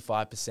than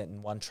 25%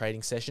 in one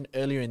trading session.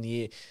 Earlier in the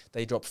year,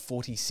 they dropped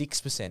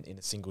 46% in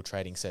a single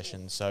trading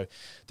session. So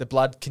the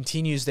blood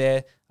continues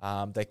there.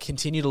 They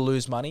continue to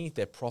lose money.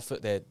 Their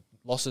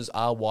losses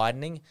are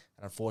widening,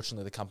 and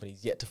unfortunately the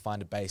company's yet to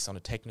find a base on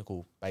a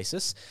technical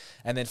basis.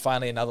 And then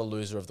finally, another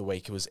loser of the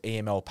week was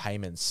EML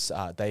Payments.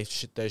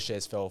 Those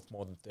shares fell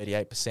more than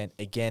 38%,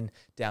 again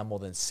down more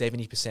than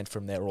 70%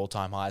 from their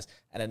all-time highs.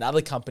 And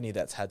another company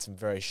that's had some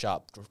very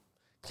sharp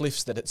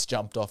cliffs that it's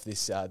jumped off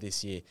this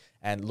year,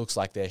 and looks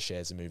like their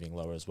shares are moving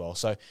lower as well.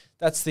 So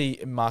that's the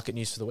market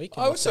news for the week.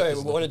 I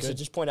also wanted to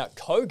just point out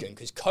Kogan,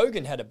 because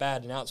Kogan had a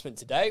bad announcement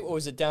today. Or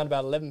was it down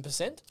about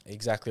 11%?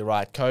 Exactly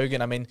right.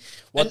 Kogan, I mean...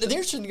 And the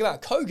interesting thing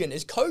about Kogan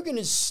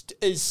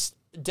is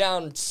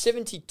down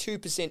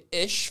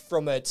 72%-ish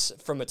from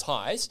its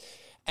highs,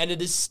 and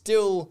it is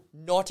still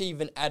not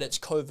even at its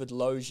COVID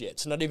lows yet.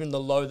 It's not even the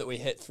low that we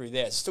hit through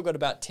there. It's still got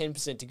about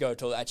 10% to go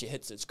until it actually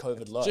hits its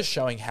COVID low. Just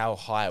showing how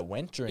high it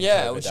went during COVID.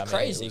 Yeah, it was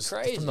crazy.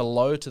 From the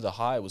low to the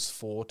high, it was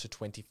 $4 to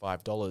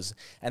 $25.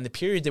 And the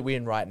period that we're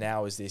in right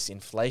now is this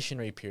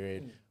inflationary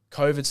period.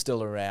 COVID's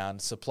still around,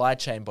 supply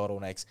chain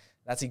bottlenecks.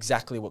 That's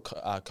exactly what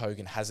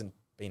Kogan hasn't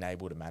been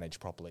able to manage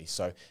properly.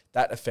 So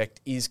that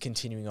effect is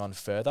continuing on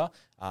further,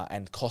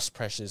 and cost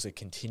pressures are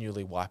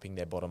continually wiping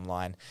their bottom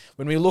line.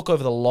 When we look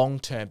over the long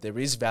term, there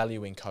is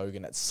value in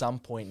Kogan at some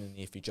point in the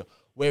near future.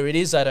 Where it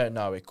is, I don't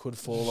know. It could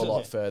fall a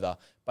lot further.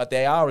 But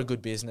they are a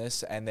good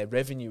business, and their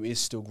revenue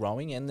is still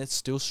growing, and it's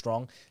still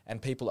strong,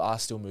 and people are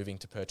still moving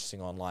to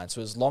purchasing online.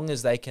 So as long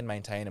as they can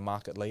maintain a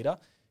market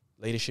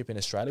leadership in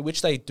Australia,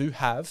 which they do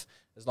have,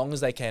 as long as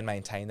they can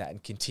maintain that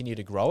and continue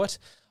to grow it,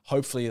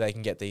 hopefully they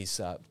can get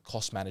these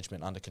cost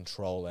management under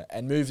control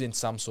and move in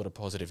some sort of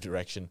positive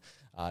direction,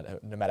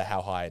 no matter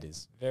how high it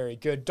is. Very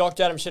good.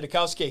 Dr. Adam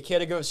Shedakowski, care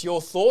to give us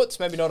your thoughts?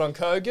 Maybe not on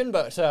Kogan,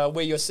 but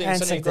where you're seeing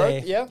some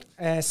growth?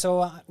 Yeah.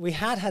 So we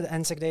had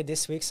ANZAC Day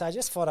this week, so I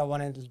just thought I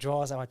wanted to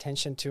draw our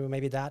attention to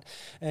maybe that.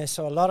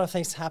 So a lot of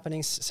things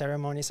happening,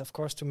 ceremonies, of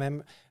course,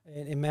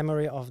 in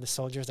memory of the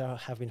soldiers that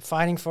have been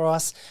fighting for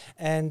us.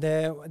 And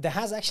there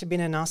has actually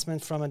been an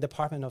announcement from the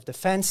Department of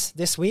Defense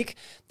this week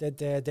that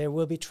they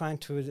will be trying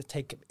to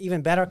take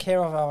even better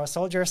care of our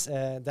soldiers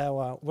that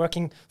are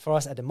working for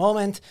us at the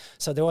moment.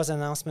 So there was an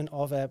announcement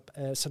of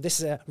so this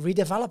is a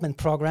redevelopment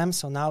program.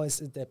 So now is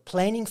the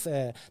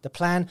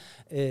plan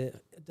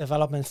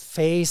development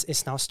phase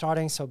is now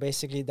starting. So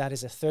basically that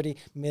is a 30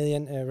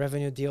 million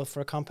revenue deal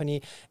for a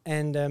company.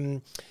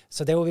 And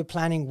so they will be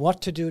planning what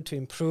to do to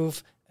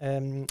improve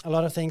a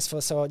lot of things.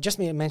 So just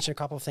me mention a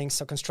couple of things.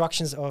 So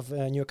constructions of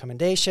new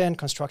accommodation,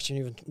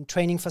 construction of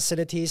training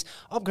facilities,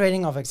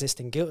 upgrading of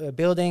existing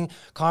building,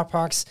 car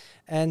parks,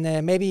 and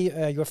maybe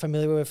you're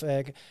familiar with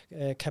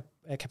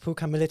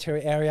Kapuka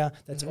military area.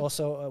 That's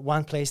also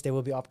one place they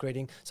will be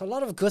upgrading. So a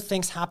lot of good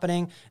things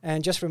happening,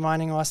 and just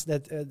reminding us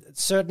that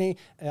certainly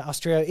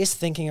Australia is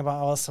thinking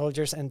about our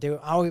soldiers, and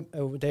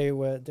they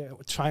were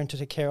trying to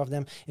take care of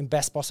them in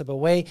best possible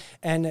way.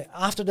 And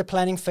after the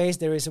planning phase,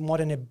 there is more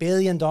than $1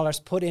 billion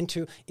put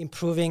into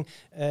improving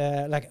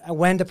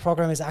when the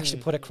program is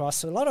actually put across.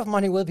 So a lot of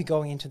money will be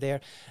going into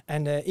there.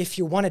 And if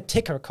you want a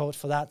ticker code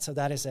for that, so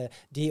that is a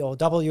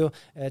DOW.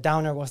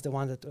 Downer was the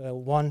one that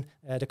won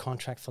the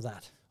contract for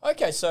that.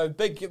 Okay, so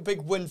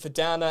big win for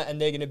Downer, and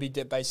they're going to be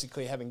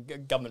basically having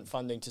government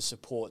funding to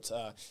support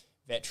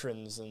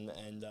veterans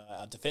and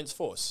our Defence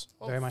Force.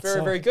 Well, very much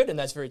very good, and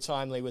that's very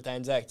timely with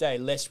Anzac Day,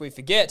 lest we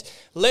forget.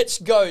 Let's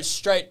go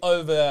straight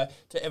over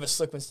to Ever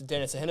Slick Mr.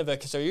 Dennis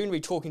Ahinovic. So you're going to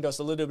be talking to us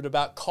a little bit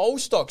about coal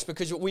stocks,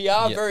 because we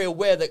are very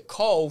aware that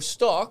coal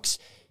stocks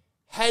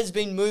has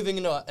been moving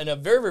in a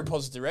very, very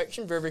positive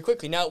direction very, very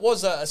quickly. Now, it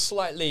was a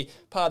slightly,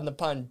 pardon the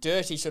pun,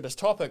 dirty sort of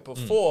topic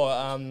before,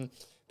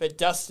 but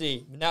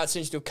Dusty, now it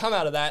seems to have come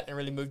out of that and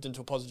really moved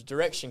into a positive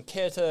direction.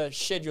 Care to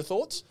shed your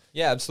thoughts?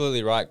 Yeah,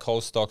 absolutely right.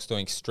 Coal stocks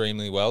doing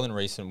extremely well in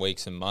recent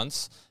weeks and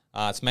months.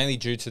 It's mainly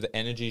due to the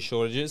energy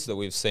shortages that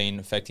we've seen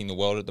affecting the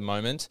world at the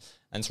moment.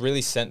 And it's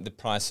really sent the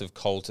price of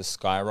coal to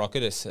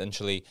skyrocket,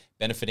 essentially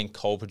benefiting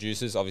coal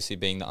producers, obviously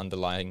being the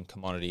underlying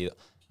commodity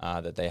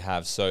that they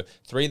have. So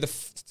 3 of the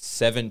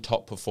 7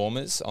 top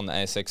performers on the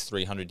ASX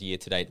 300 year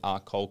to date are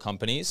coal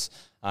companies,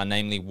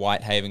 namely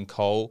Whitehaven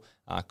Coal,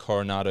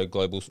 Coronado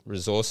Global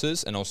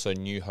Resources, and also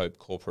New Hope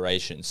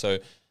Corporation. So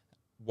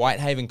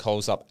Whitehaven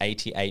Coal's up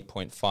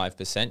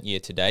 88.5% year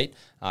to date.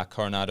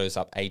 Coronado's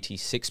up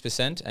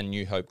 86%, and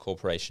New Hope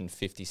Corporation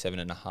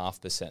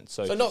 57.5%.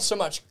 So not so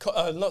much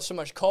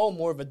coal,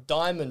 more of a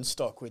diamond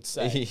stock, we'd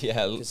say.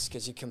 Yeah,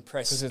 because you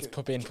compress. Because it's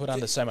been put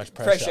under so much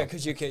pressure.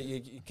 Because you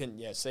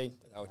can see.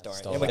 Oh,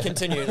 darn. We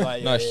continue.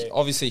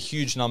 Obviously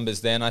huge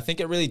numbers there, and I think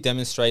it really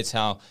demonstrates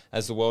how,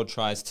 as the world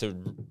tries to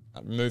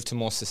move to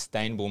more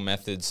sustainable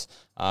methods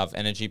of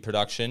energy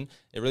production,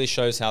 it really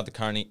shows how the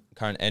current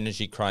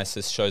energy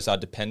crisis shows our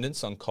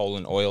dependence on coal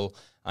and oil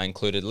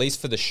included, at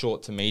least for the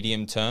short to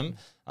medium term,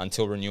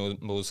 until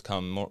renewables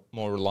become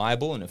more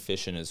reliable and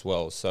efficient as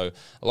well. So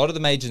a lot of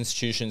the major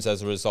institutions,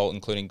 as a result,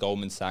 including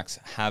Goldman Sachs,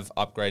 have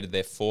upgraded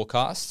their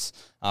forecasts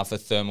for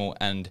thermal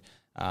and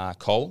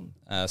coal.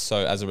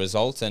 So as a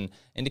result, and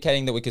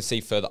indicating that we could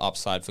see further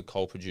upside for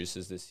coal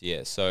producers this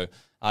year. So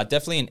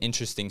definitely an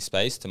interesting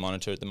space to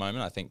monitor at the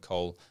moment. I think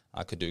coal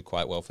could do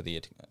quite well for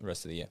the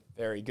rest of the year.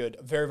 Very good.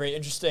 Very, very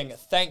interesting.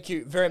 Thank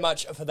you very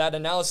much for that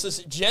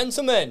analysis,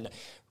 gentlemen.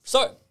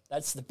 So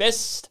that's the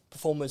best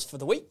performers for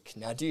the week.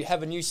 Now, do you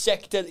have a new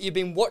sector that you've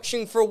been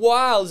watching for a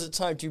while? Is it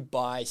time to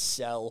buy,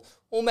 sell,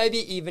 or maybe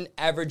even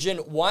average in?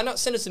 Why not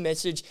send us a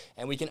message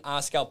and we can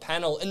ask our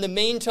panel? In the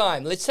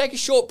meantime, let's take a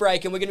short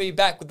break and we're going to be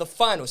back with the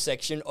final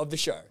section of the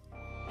show.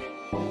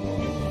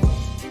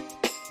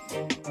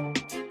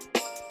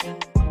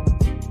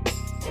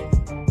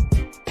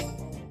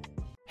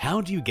 How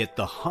do you get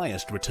the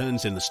highest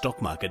returns in the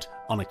stock market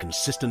on a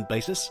consistent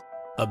basis?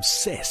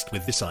 Obsessed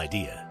with this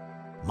idea,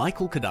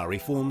 Michael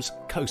Kadari forms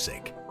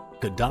KOSEC,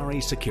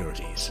 Kadari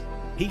Securities.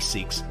 He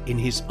seeks, in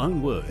his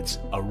own words,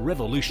 a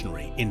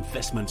revolutionary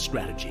investment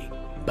strategy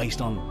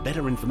based on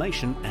better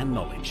information and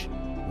knowledge.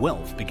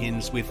 Wealth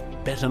begins with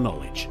better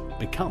knowledge,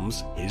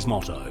 becomes his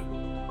motto.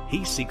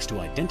 He seeks to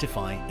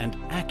identify and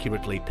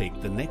accurately pick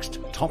the next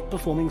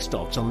top-performing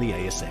stocks on the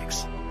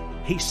ASX.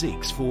 He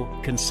seeks for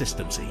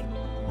consistency.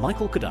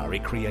 Michael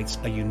Kadari creates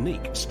a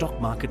unique stock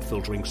market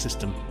filtering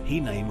system he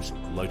names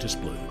Lotus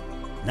Blue,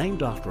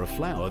 named after a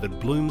flower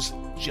that blooms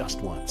just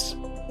once.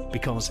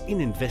 Because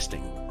in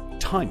investing,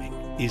 timing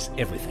is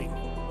everything.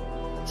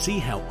 See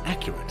how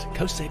accurate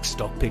KOSEC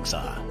stock picks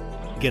are.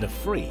 Get a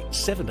free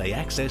 7-day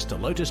access to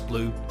Lotus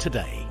Blue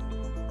today.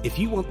 If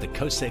you want the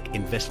KOSEC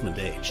investment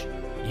edge,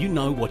 you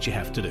know what you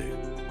have to do.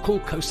 Call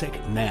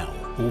KOSEC now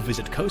or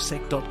visit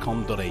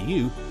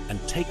kosec.com.au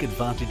and take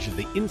advantage of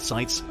the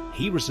insights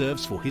he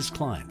reserves for his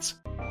clients.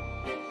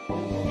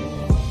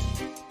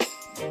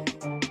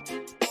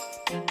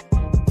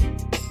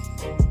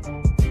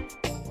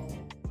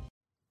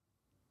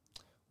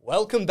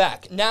 Welcome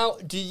back. Now,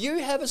 do you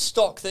have a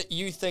stock that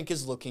you think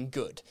is looking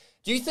good?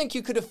 Do you think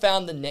you could have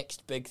found the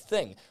next big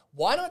thing?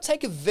 Why not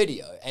take a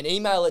video and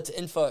email it to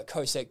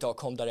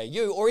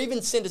info@kosec.com.au, or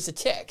even send us a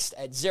text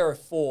at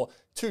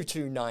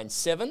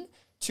 042297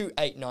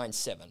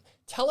 2897.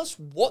 Tell us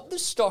what the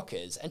stock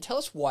is and tell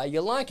us why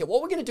you like it.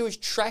 What we're going to do is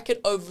track it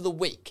over the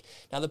week.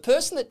 Now, the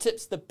person that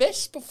tips the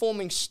best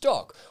performing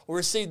stock will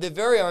receive their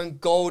very own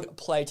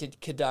gold-plated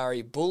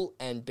Kadari bull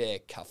and bear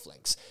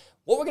cufflinks.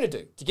 What we're going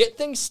to do to get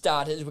things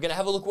started is we're going to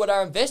have a look at what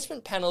our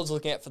investment panel is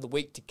looking at for the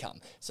week to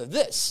come. So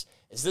this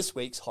is this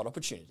week's hot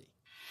opportunity.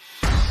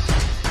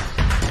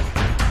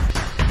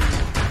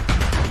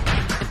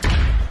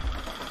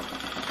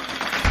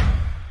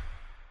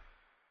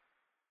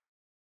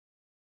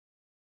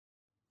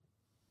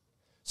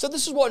 So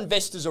this is what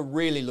investors are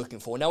really looking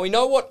for. Now, we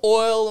know what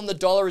oil and the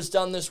dollar has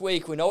done this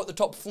week. We know what the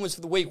top performers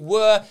for the week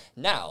were.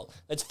 Now,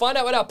 let's find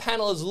out what our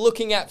panel is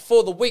looking at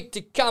for the week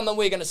to come. And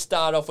we're going to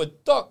start off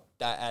with Dr.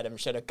 Adam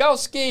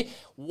Shedakowski.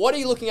 What are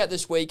you looking at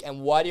this week,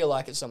 and why do you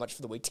like it so much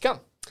for the week to come?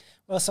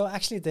 Well, so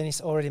actually, Dennis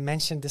already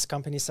mentioned this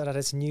company, so that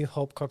is New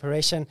Hope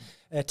Corporation.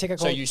 Ticker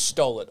So code. you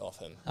stole it off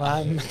him.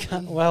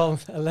 Well,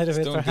 a little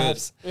bit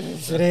perhaps.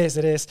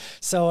 It is.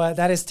 So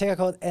that is ticker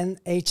code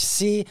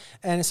NHC.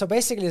 And so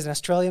basically it's an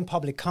Australian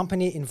public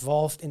company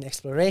involved in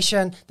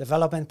exploration,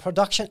 development,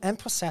 production and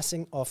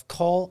processing of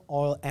coal,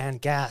 oil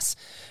and gas.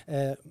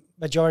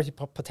 Majority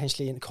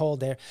potentially in coal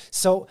there.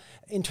 So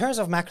in terms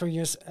of macro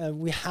news,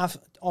 we have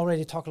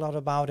already talked a lot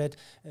about it.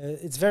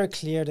 It's very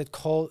clear that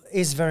coal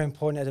is very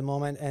important at the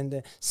moment,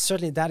 and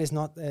certainly that is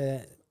not...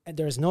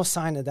 there is no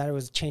sign that it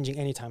was changing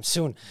anytime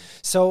soon.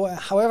 So,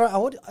 however, I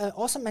would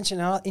also mention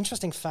another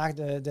interesting fact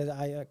that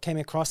I came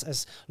across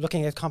as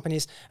looking at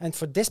companies. And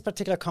for this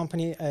particular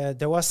company,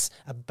 there was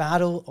a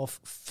battle of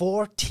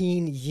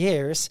 14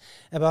 years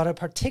about a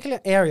particular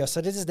area. So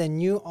this is the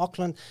New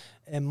Auckland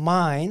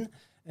mine,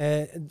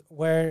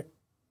 where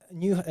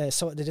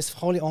so it is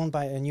wholly owned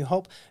by a New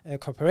Hope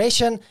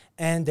Corporation,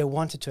 and they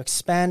wanted to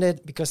expand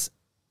it because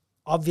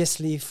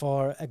obviously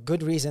for a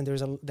good reason.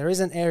 There is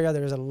an area,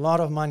 there is a lot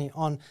of money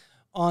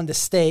on the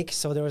stake,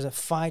 so there was a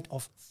fight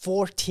of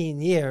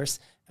 14 years,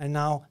 and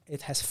now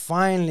it has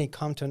finally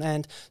come to an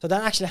end. So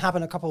that actually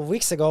happened a couple of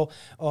weeks ago,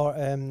 or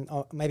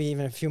maybe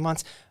even a few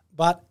months,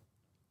 but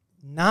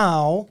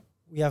now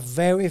we are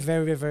very,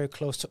 very, very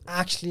close to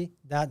actually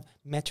that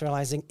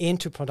materializing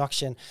into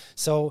production.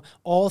 So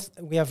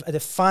we have the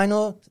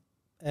final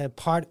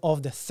part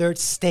of the third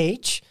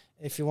stage,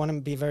 if you want to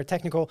be very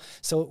technical.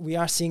 So we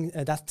are seeing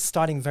that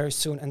starting very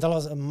soon. And there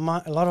was a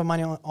lot of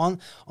money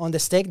on the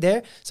stake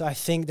there. So I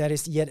think that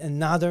is yet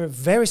another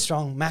very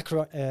strong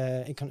macro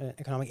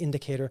economic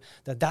indicator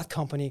that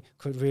company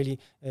could really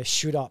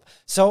shoot up.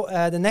 So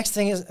the next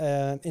thing is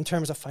in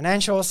terms of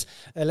financials,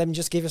 let me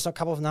just give you a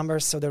couple of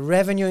numbers. So the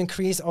revenue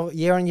increase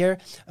year on year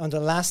on the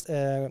last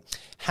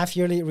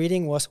half-yearly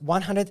reading was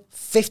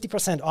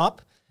 150%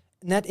 up.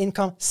 Net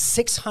income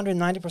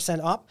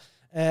 690% up.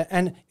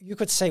 And you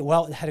could say,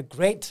 well, it had a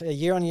great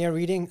year-on-year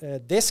reading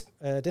this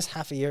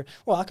half a year.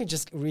 Well, I could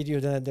just read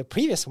you the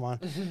previous one.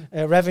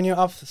 Revenue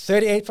up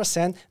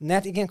 38%,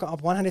 net income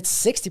up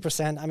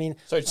 160%. I mean,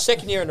 so it's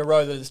second year in a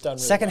row that it's done.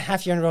 Really second well.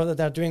 half year in a row that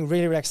they're doing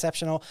really, really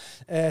exceptional.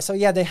 So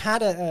yeah, they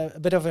had a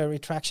bit of a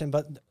retraction,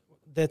 but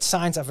the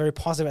signs are very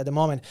positive at the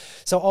moment.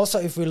 So also,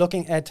 if we're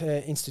looking at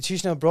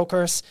institutional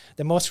brokers,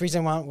 the most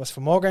recent one was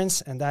for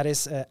Morgans, and that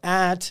is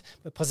add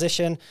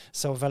position.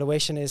 So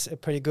valuation is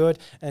pretty good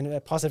and a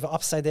positive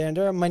upside there. And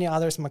there are many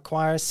others,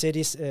 Macquarie,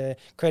 Cities,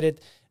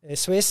 Credit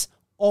Suisse.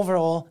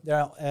 Overall,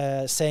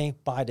 they're saying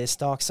buy this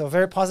stock. So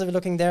very positive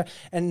looking there.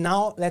 And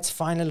now let's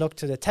finally look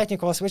to the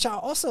technicals, which I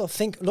also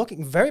think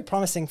looking very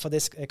promising for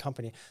this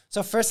company.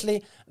 So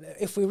firstly,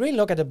 if we really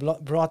look at the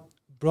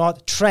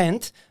broad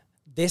trend,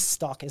 this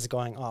stock is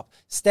going up,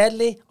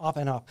 steadily up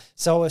and up.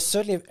 So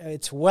certainly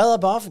it's well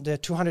above the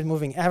 200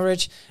 moving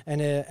average.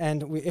 And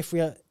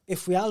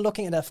if we are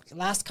looking at the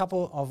last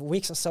couple of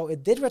weeks or so,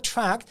 it did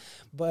retract,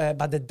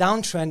 but the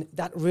downtrend,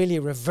 that really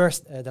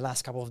reversed the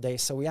last couple of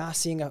days. So we are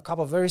seeing a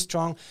couple of very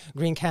strong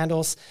green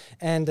candles,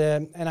 and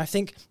I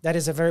think that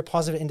is a very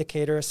positive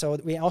indicator. So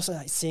we also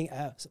are seeing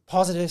a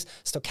positive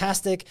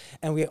stochastic,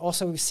 and we're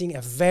also seeing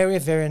a very,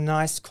 very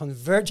nice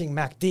converging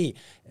MACD.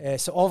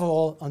 So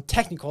overall, on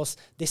technicals,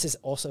 this is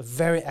also a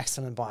very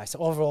excellent buy. So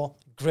overall,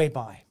 great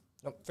buy.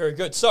 Very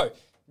good. So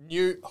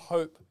New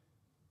Hope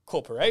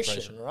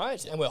Corporation,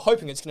 right? And we're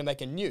hoping it's going to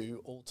make a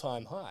new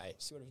all-time high.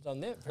 See what I've done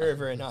there? Very,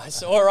 very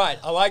nice. All right,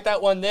 I like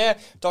that one there.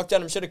 Dr.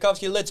 Adam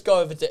Shedakowski, let's go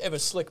over to ever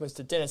slick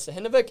Mr. Dennis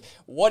Sahenovic.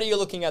 What are you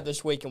looking at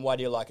this week, and why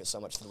do you like it so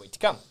much for the week to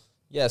come?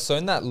 Yeah, so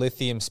in that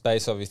lithium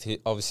space,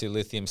 obviously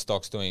lithium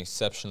stock's doing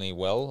exceptionally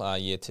well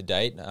year to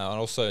date. And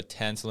also a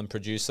tantalum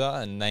producer,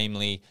 and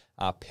namely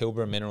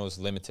Pilbara Minerals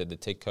Limited. The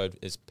tick code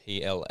is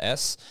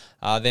PLS.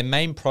 Their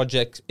main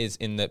project is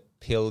in the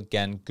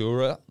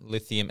Pilgangoora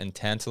Lithium and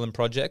Tantalum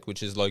project,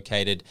 which is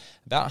located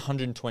about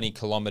 120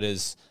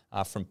 kilometres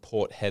from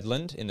Port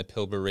Hedland in the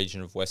Pilbara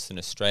region of Western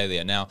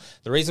Australia. Now,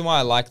 the reason why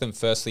I like them,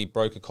 firstly,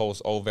 broker calls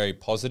all very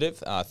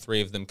positive.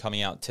 3 of them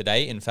coming out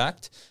today, in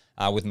fact.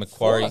 With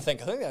Macquarie. 4, I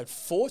think they had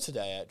 4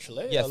 today,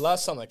 actually. Yeah.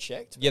 Last time I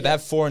checked. Yeah, they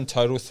have 4 in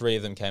total. 3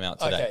 of them came out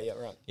today. Okay, yeah,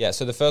 right. Yeah,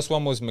 so the first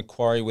one was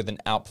Macquarie with an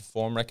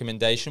outperform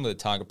recommendation with a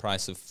target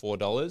price of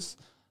 $4.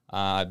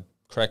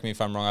 Correct me if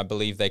I'm wrong, I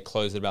believe they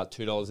closed at about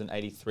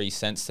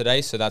 $2.83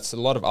 today. So that's a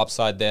lot of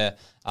upside there.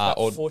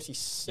 About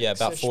 46. Yeah,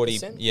 about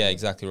 40. Yeah,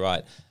 exactly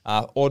right.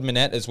 Ord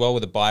Minnett as well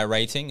with a buy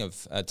rating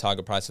of a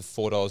target price of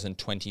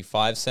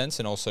 $4.25,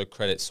 and also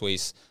Credit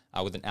Suisse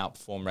with an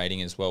outperform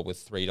rating as well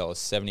with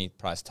 $3.70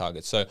 price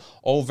target. So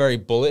all very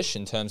bullish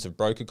in terms of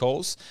broker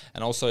calls,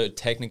 and also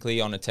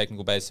technically on a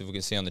technical basis, if we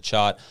can see on the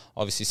chart,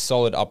 obviously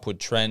solid upward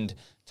trend.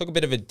 Took a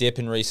bit of a dip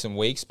in recent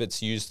weeks, but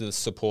it's used the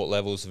support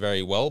levels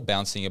very well,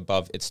 bouncing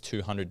above its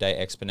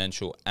 200-day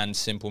exponential and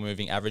simple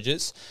moving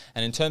averages.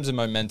 And in terms of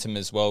momentum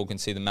as well, we can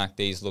see the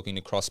MACD is looking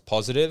to cross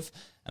positive,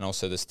 and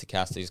also the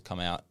stochastic is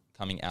coming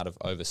out of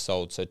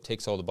oversold. So it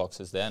ticks all the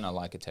boxes there, and I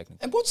like it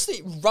technically. And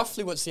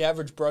roughly what's the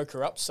average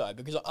broker upside?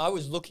 Because I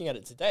was looking at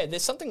it today.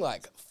 There's something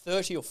like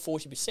 30 or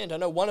 40%. I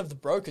know one of the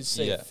brokers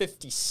said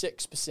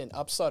 56%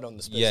 upside on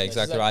this business. Yeah,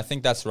 exactly right. I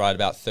think that's right.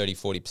 About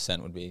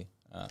 30-40% would be...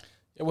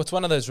 Well, it's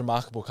one of those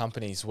remarkable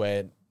companies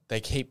where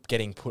they keep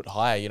getting put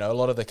higher. You know, a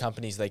lot of the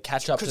companies, they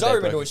catch up to their Because I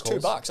remember it was broker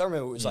calls. $2. I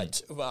remember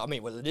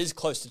it was it is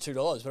close to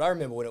 $2, but I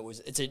remember when it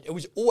was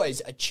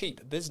always a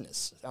cheap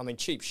business. I mean,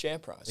 cheap share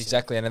price.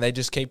 Exactly, and they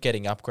just keep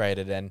getting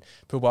upgraded. And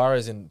Pilbara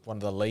is in one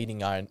of the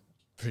leading iron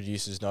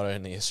producers, not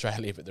only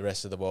Australia, but the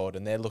rest of the world.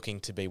 And they're looking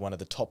to be one of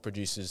the top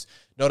producers,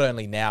 not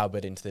only now,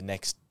 but into the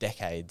next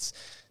decades.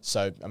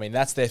 So, I mean,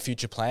 that's their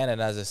future plan.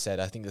 And as I said,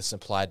 I think the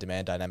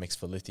supply-demand dynamics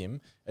for lithium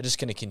are just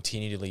going to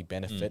continually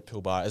benefit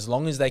Pilbara as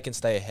long as they can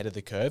stay ahead of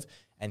the curve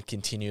and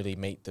continually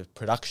meet the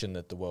production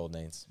that the world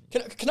needs.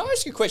 Can I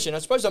ask you a question? I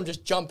suppose I'm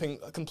just jumping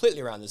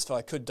completely around this, so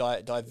I could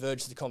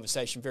diverge the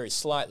conversation very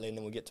slightly, and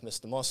then we'll get to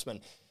Mr.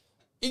 Mossman.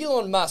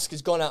 Elon Musk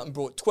has gone out and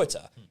brought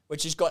Twitter,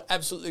 which has got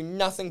absolutely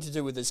nothing to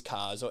do with his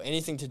cars or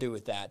anything to do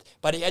with that.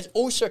 But he has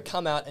also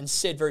come out and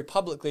said very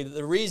publicly that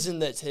the reason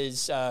that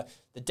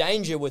the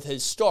danger with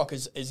his stock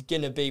is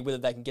going to be whether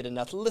they can get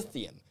enough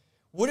lithium.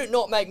 Would it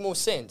not make more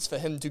sense for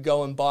him to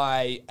go and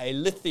buy a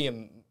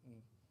lithium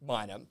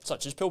miner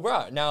such as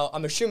Pilbara? Now,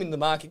 I'm assuming the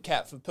market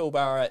cap for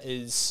Pilbara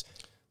is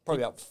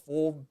probably about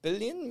 4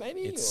 billion,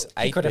 maybe. It's or?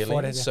 8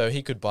 billion, so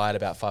he could buy it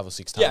about 5 or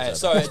 6 times. Yeah, over.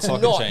 so it's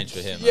Pocket not change for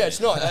him. Yeah, it's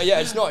not.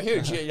 It's not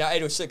huge.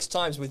 8 or 6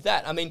 times with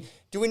that. I mean,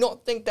 do we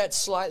not think that's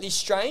slightly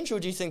strange, or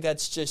do you think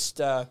that's just?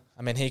 I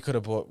mean, he could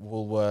have bought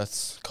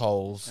Woolworths,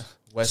 Coles,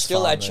 West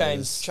Still had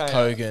Farmers, change.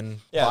 Kogan,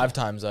 Yeah. 5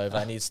 times over,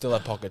 and he'd still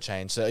have pocket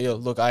change. So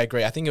look, I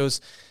agree. I think it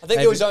was. I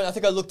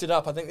think I looked it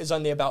up. I think there's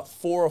only about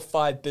 4 or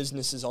 5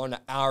 businesses on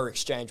our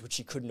exchange which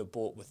he couldn't have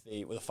bought with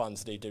the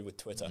funds that he did with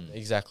Twitter.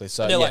 Exactly.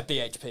 So They're like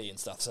BHP and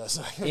stuff. So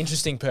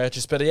interesting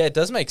purchase, but yeah, it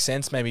does make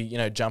sense. Maybe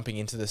jumping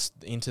into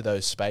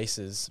those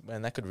spaces,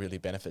 and that could really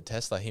benefit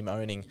Tesla. Him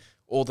owning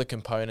all the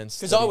components.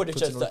 Because I would have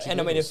just,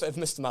 and I mean, if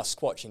Mr.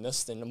 Musk's watching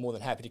this, then I'm more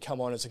than happy to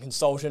come on as a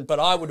consultant. But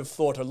I would have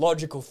thought a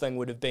logical thing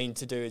would have been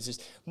to do is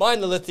just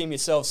mine the lithium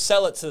yourself,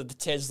 sell it to the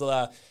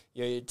Tesla.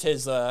 Your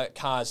Tesla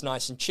cars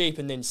nice and cheap,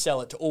 and then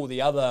sell it to all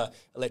the other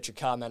electric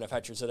car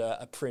manufacturers at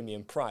a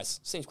premium price.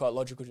 Seems quite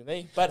logical to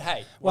me. But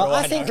hey, well,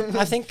 I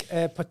think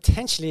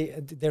potentially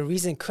the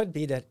reason could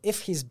be that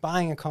if he's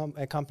buying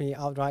a company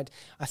outright,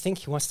 I think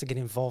he wants to get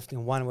involved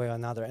in one way or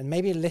another. And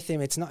maybe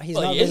lithium, it's not. He's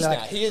not. He is now.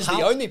 He is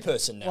the only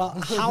person now.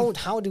 Well,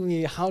 how do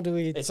we?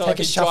 It's not like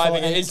he's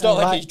driving. It's not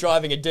like he's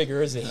driving a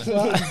digger, is he?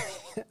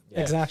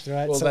 Well, exactly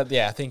right. Well,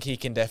 I think he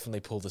can definitely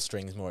pull the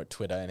strings more at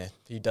Twitter, and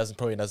he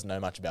probably doesn't know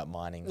much about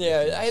mining.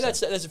 Yeah, hey,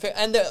 that's a fair.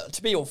 And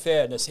to be all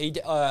fairness,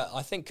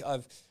 I think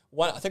it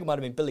might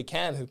have been Billy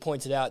Cam who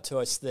pointed out to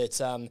us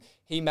that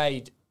he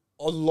made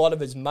a lot of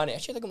his money.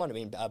 Actually, I think it might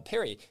have been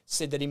Perry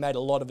said that he made a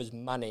lot of his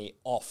money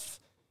off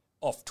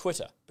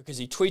Twitter because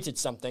he tweeted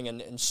something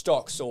and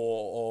stocks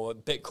or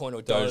Bitcoin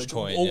or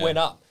Dogecoin all went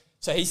up.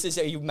 So he says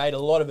that he made a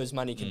lot of his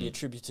money can be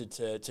attributed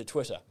to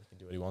Twitter.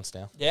 Do what he wants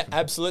now. Yeah,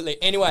 absolutely.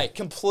 Anyway,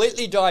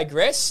 completely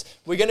digress.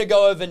 We're going to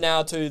go over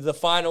now to the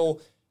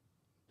final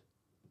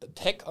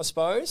pick, I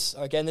suppose.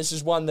 Again, this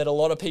is one that a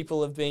lot of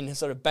people have been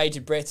sort of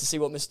bated breath to see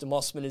what Mr.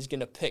 Mossman is going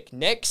to pick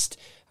next.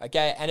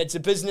 Okay, and it's a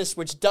business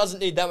which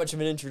doesn't need that much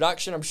of an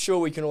introduction. I'm sure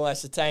we can all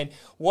ascertain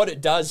what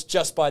it does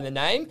just by the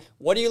name.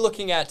 What are you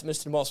looking at,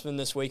 Mr. Mossman,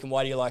 this week, and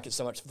why do you like it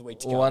so much for the week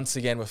to come? Once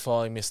again, we're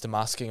following Mr.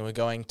 Musk, and we're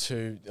going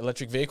to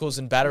electric vehicles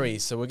and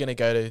batteries. So we're going to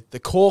go to the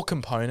core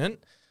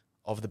component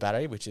of the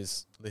battery, which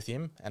is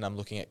lithium, and I'm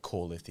looking at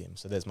core lithium.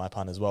 So there's my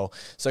pun as well.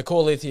 So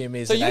core lithium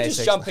is. So you're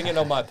just jumping in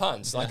on my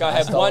puns. Like I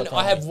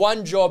have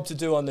one job to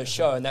do on this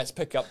show, and that's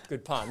pick up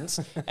good puns.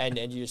 and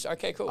you just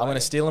okay, cool. I'm going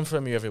to steal them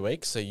from you every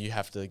week, so you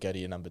have to go to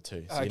your number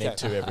 2. So you need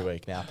 2 every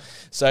week now.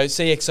 So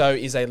CXO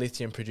is a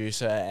lithium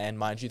producer, and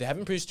mind you, they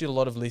haven't produced a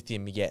lot of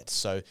lithium yet.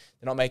 So they're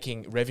not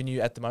making revenue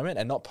at the moment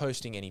and not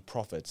posting any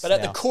profits. But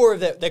at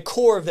the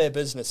core of their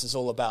business is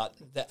all about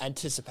the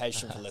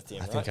anticipation for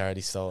lithium. I think I already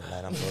stole it,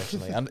 man.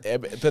 Unfortunately.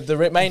 But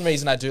the main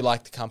reason I do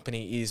like the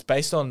company is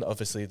based on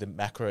obviously the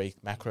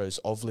macros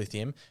of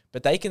lithium,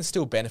 but they can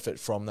still benefit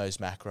from those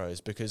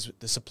macros because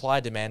the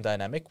supply-demand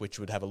dynamic, which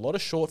would have a lot of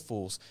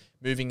shortfalls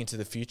moving into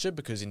the future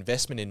because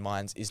investment in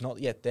mines is not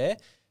yet there.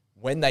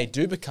 When they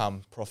do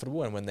become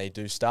profitable and when they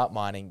do start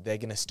mining, they're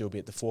going to still be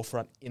at the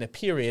forefront in a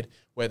period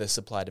where the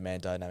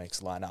supply-demand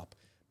dynamics line up.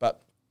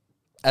 But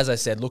as I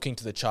said, looking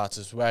to the charts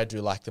is where I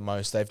do like the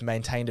most. They've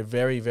maintained a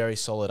very, very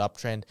solid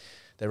uptrend.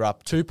 They're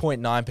up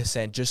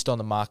 2.9% just on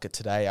the market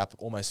today, up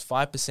almost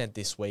 5%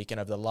 this week,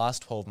 and over the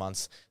last 12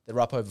 months, they're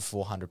up over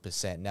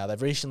 400%. Now,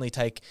 they've recently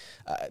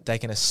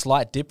taken a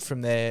slight dip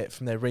from their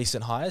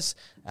recent highs,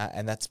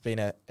 and that's been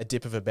a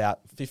dip of about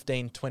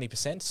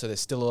 15-20%, so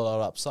there's still a lot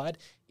of upside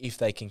if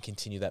they can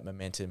continue that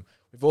momentum.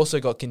 We've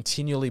also got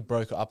continually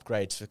broker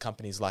upgrades for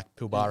companies like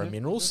Pilbara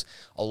Minerals.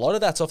 A lot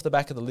of that's off the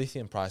back of the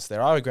lithium price. They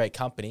are a great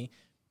company,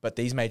 but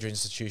these major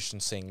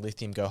institutions seeing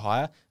lithium go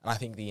higher, and I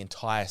think the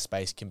entire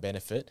space can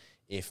benefit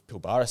if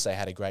Pilbara, say,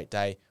 had a great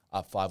day,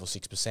 up 5 or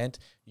 6%.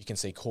 You can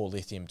see core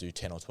lithium do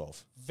 10 or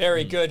 12.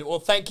 Very good.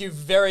 Well, thank you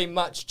very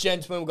much,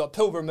 gentlemen. We've got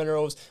Pilbara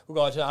Minerals, we've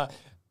got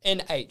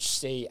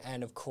NHC,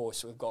 and of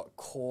course, we've got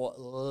core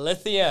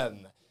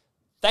lithium.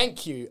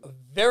 Thank you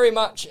very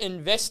much,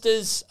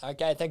 investors.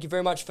 Okay, thank you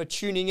very much for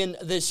tuning in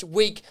this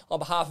week. On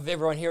behalf of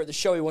everyone here at the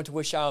show, we want to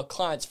wish our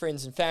clients,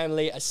 friends, and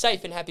family a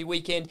safe and happy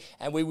weekend,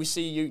 and we will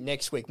see you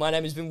next week. My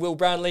name has been Will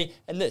Brownlee,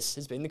 and this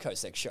has been the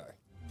KOSEC Show.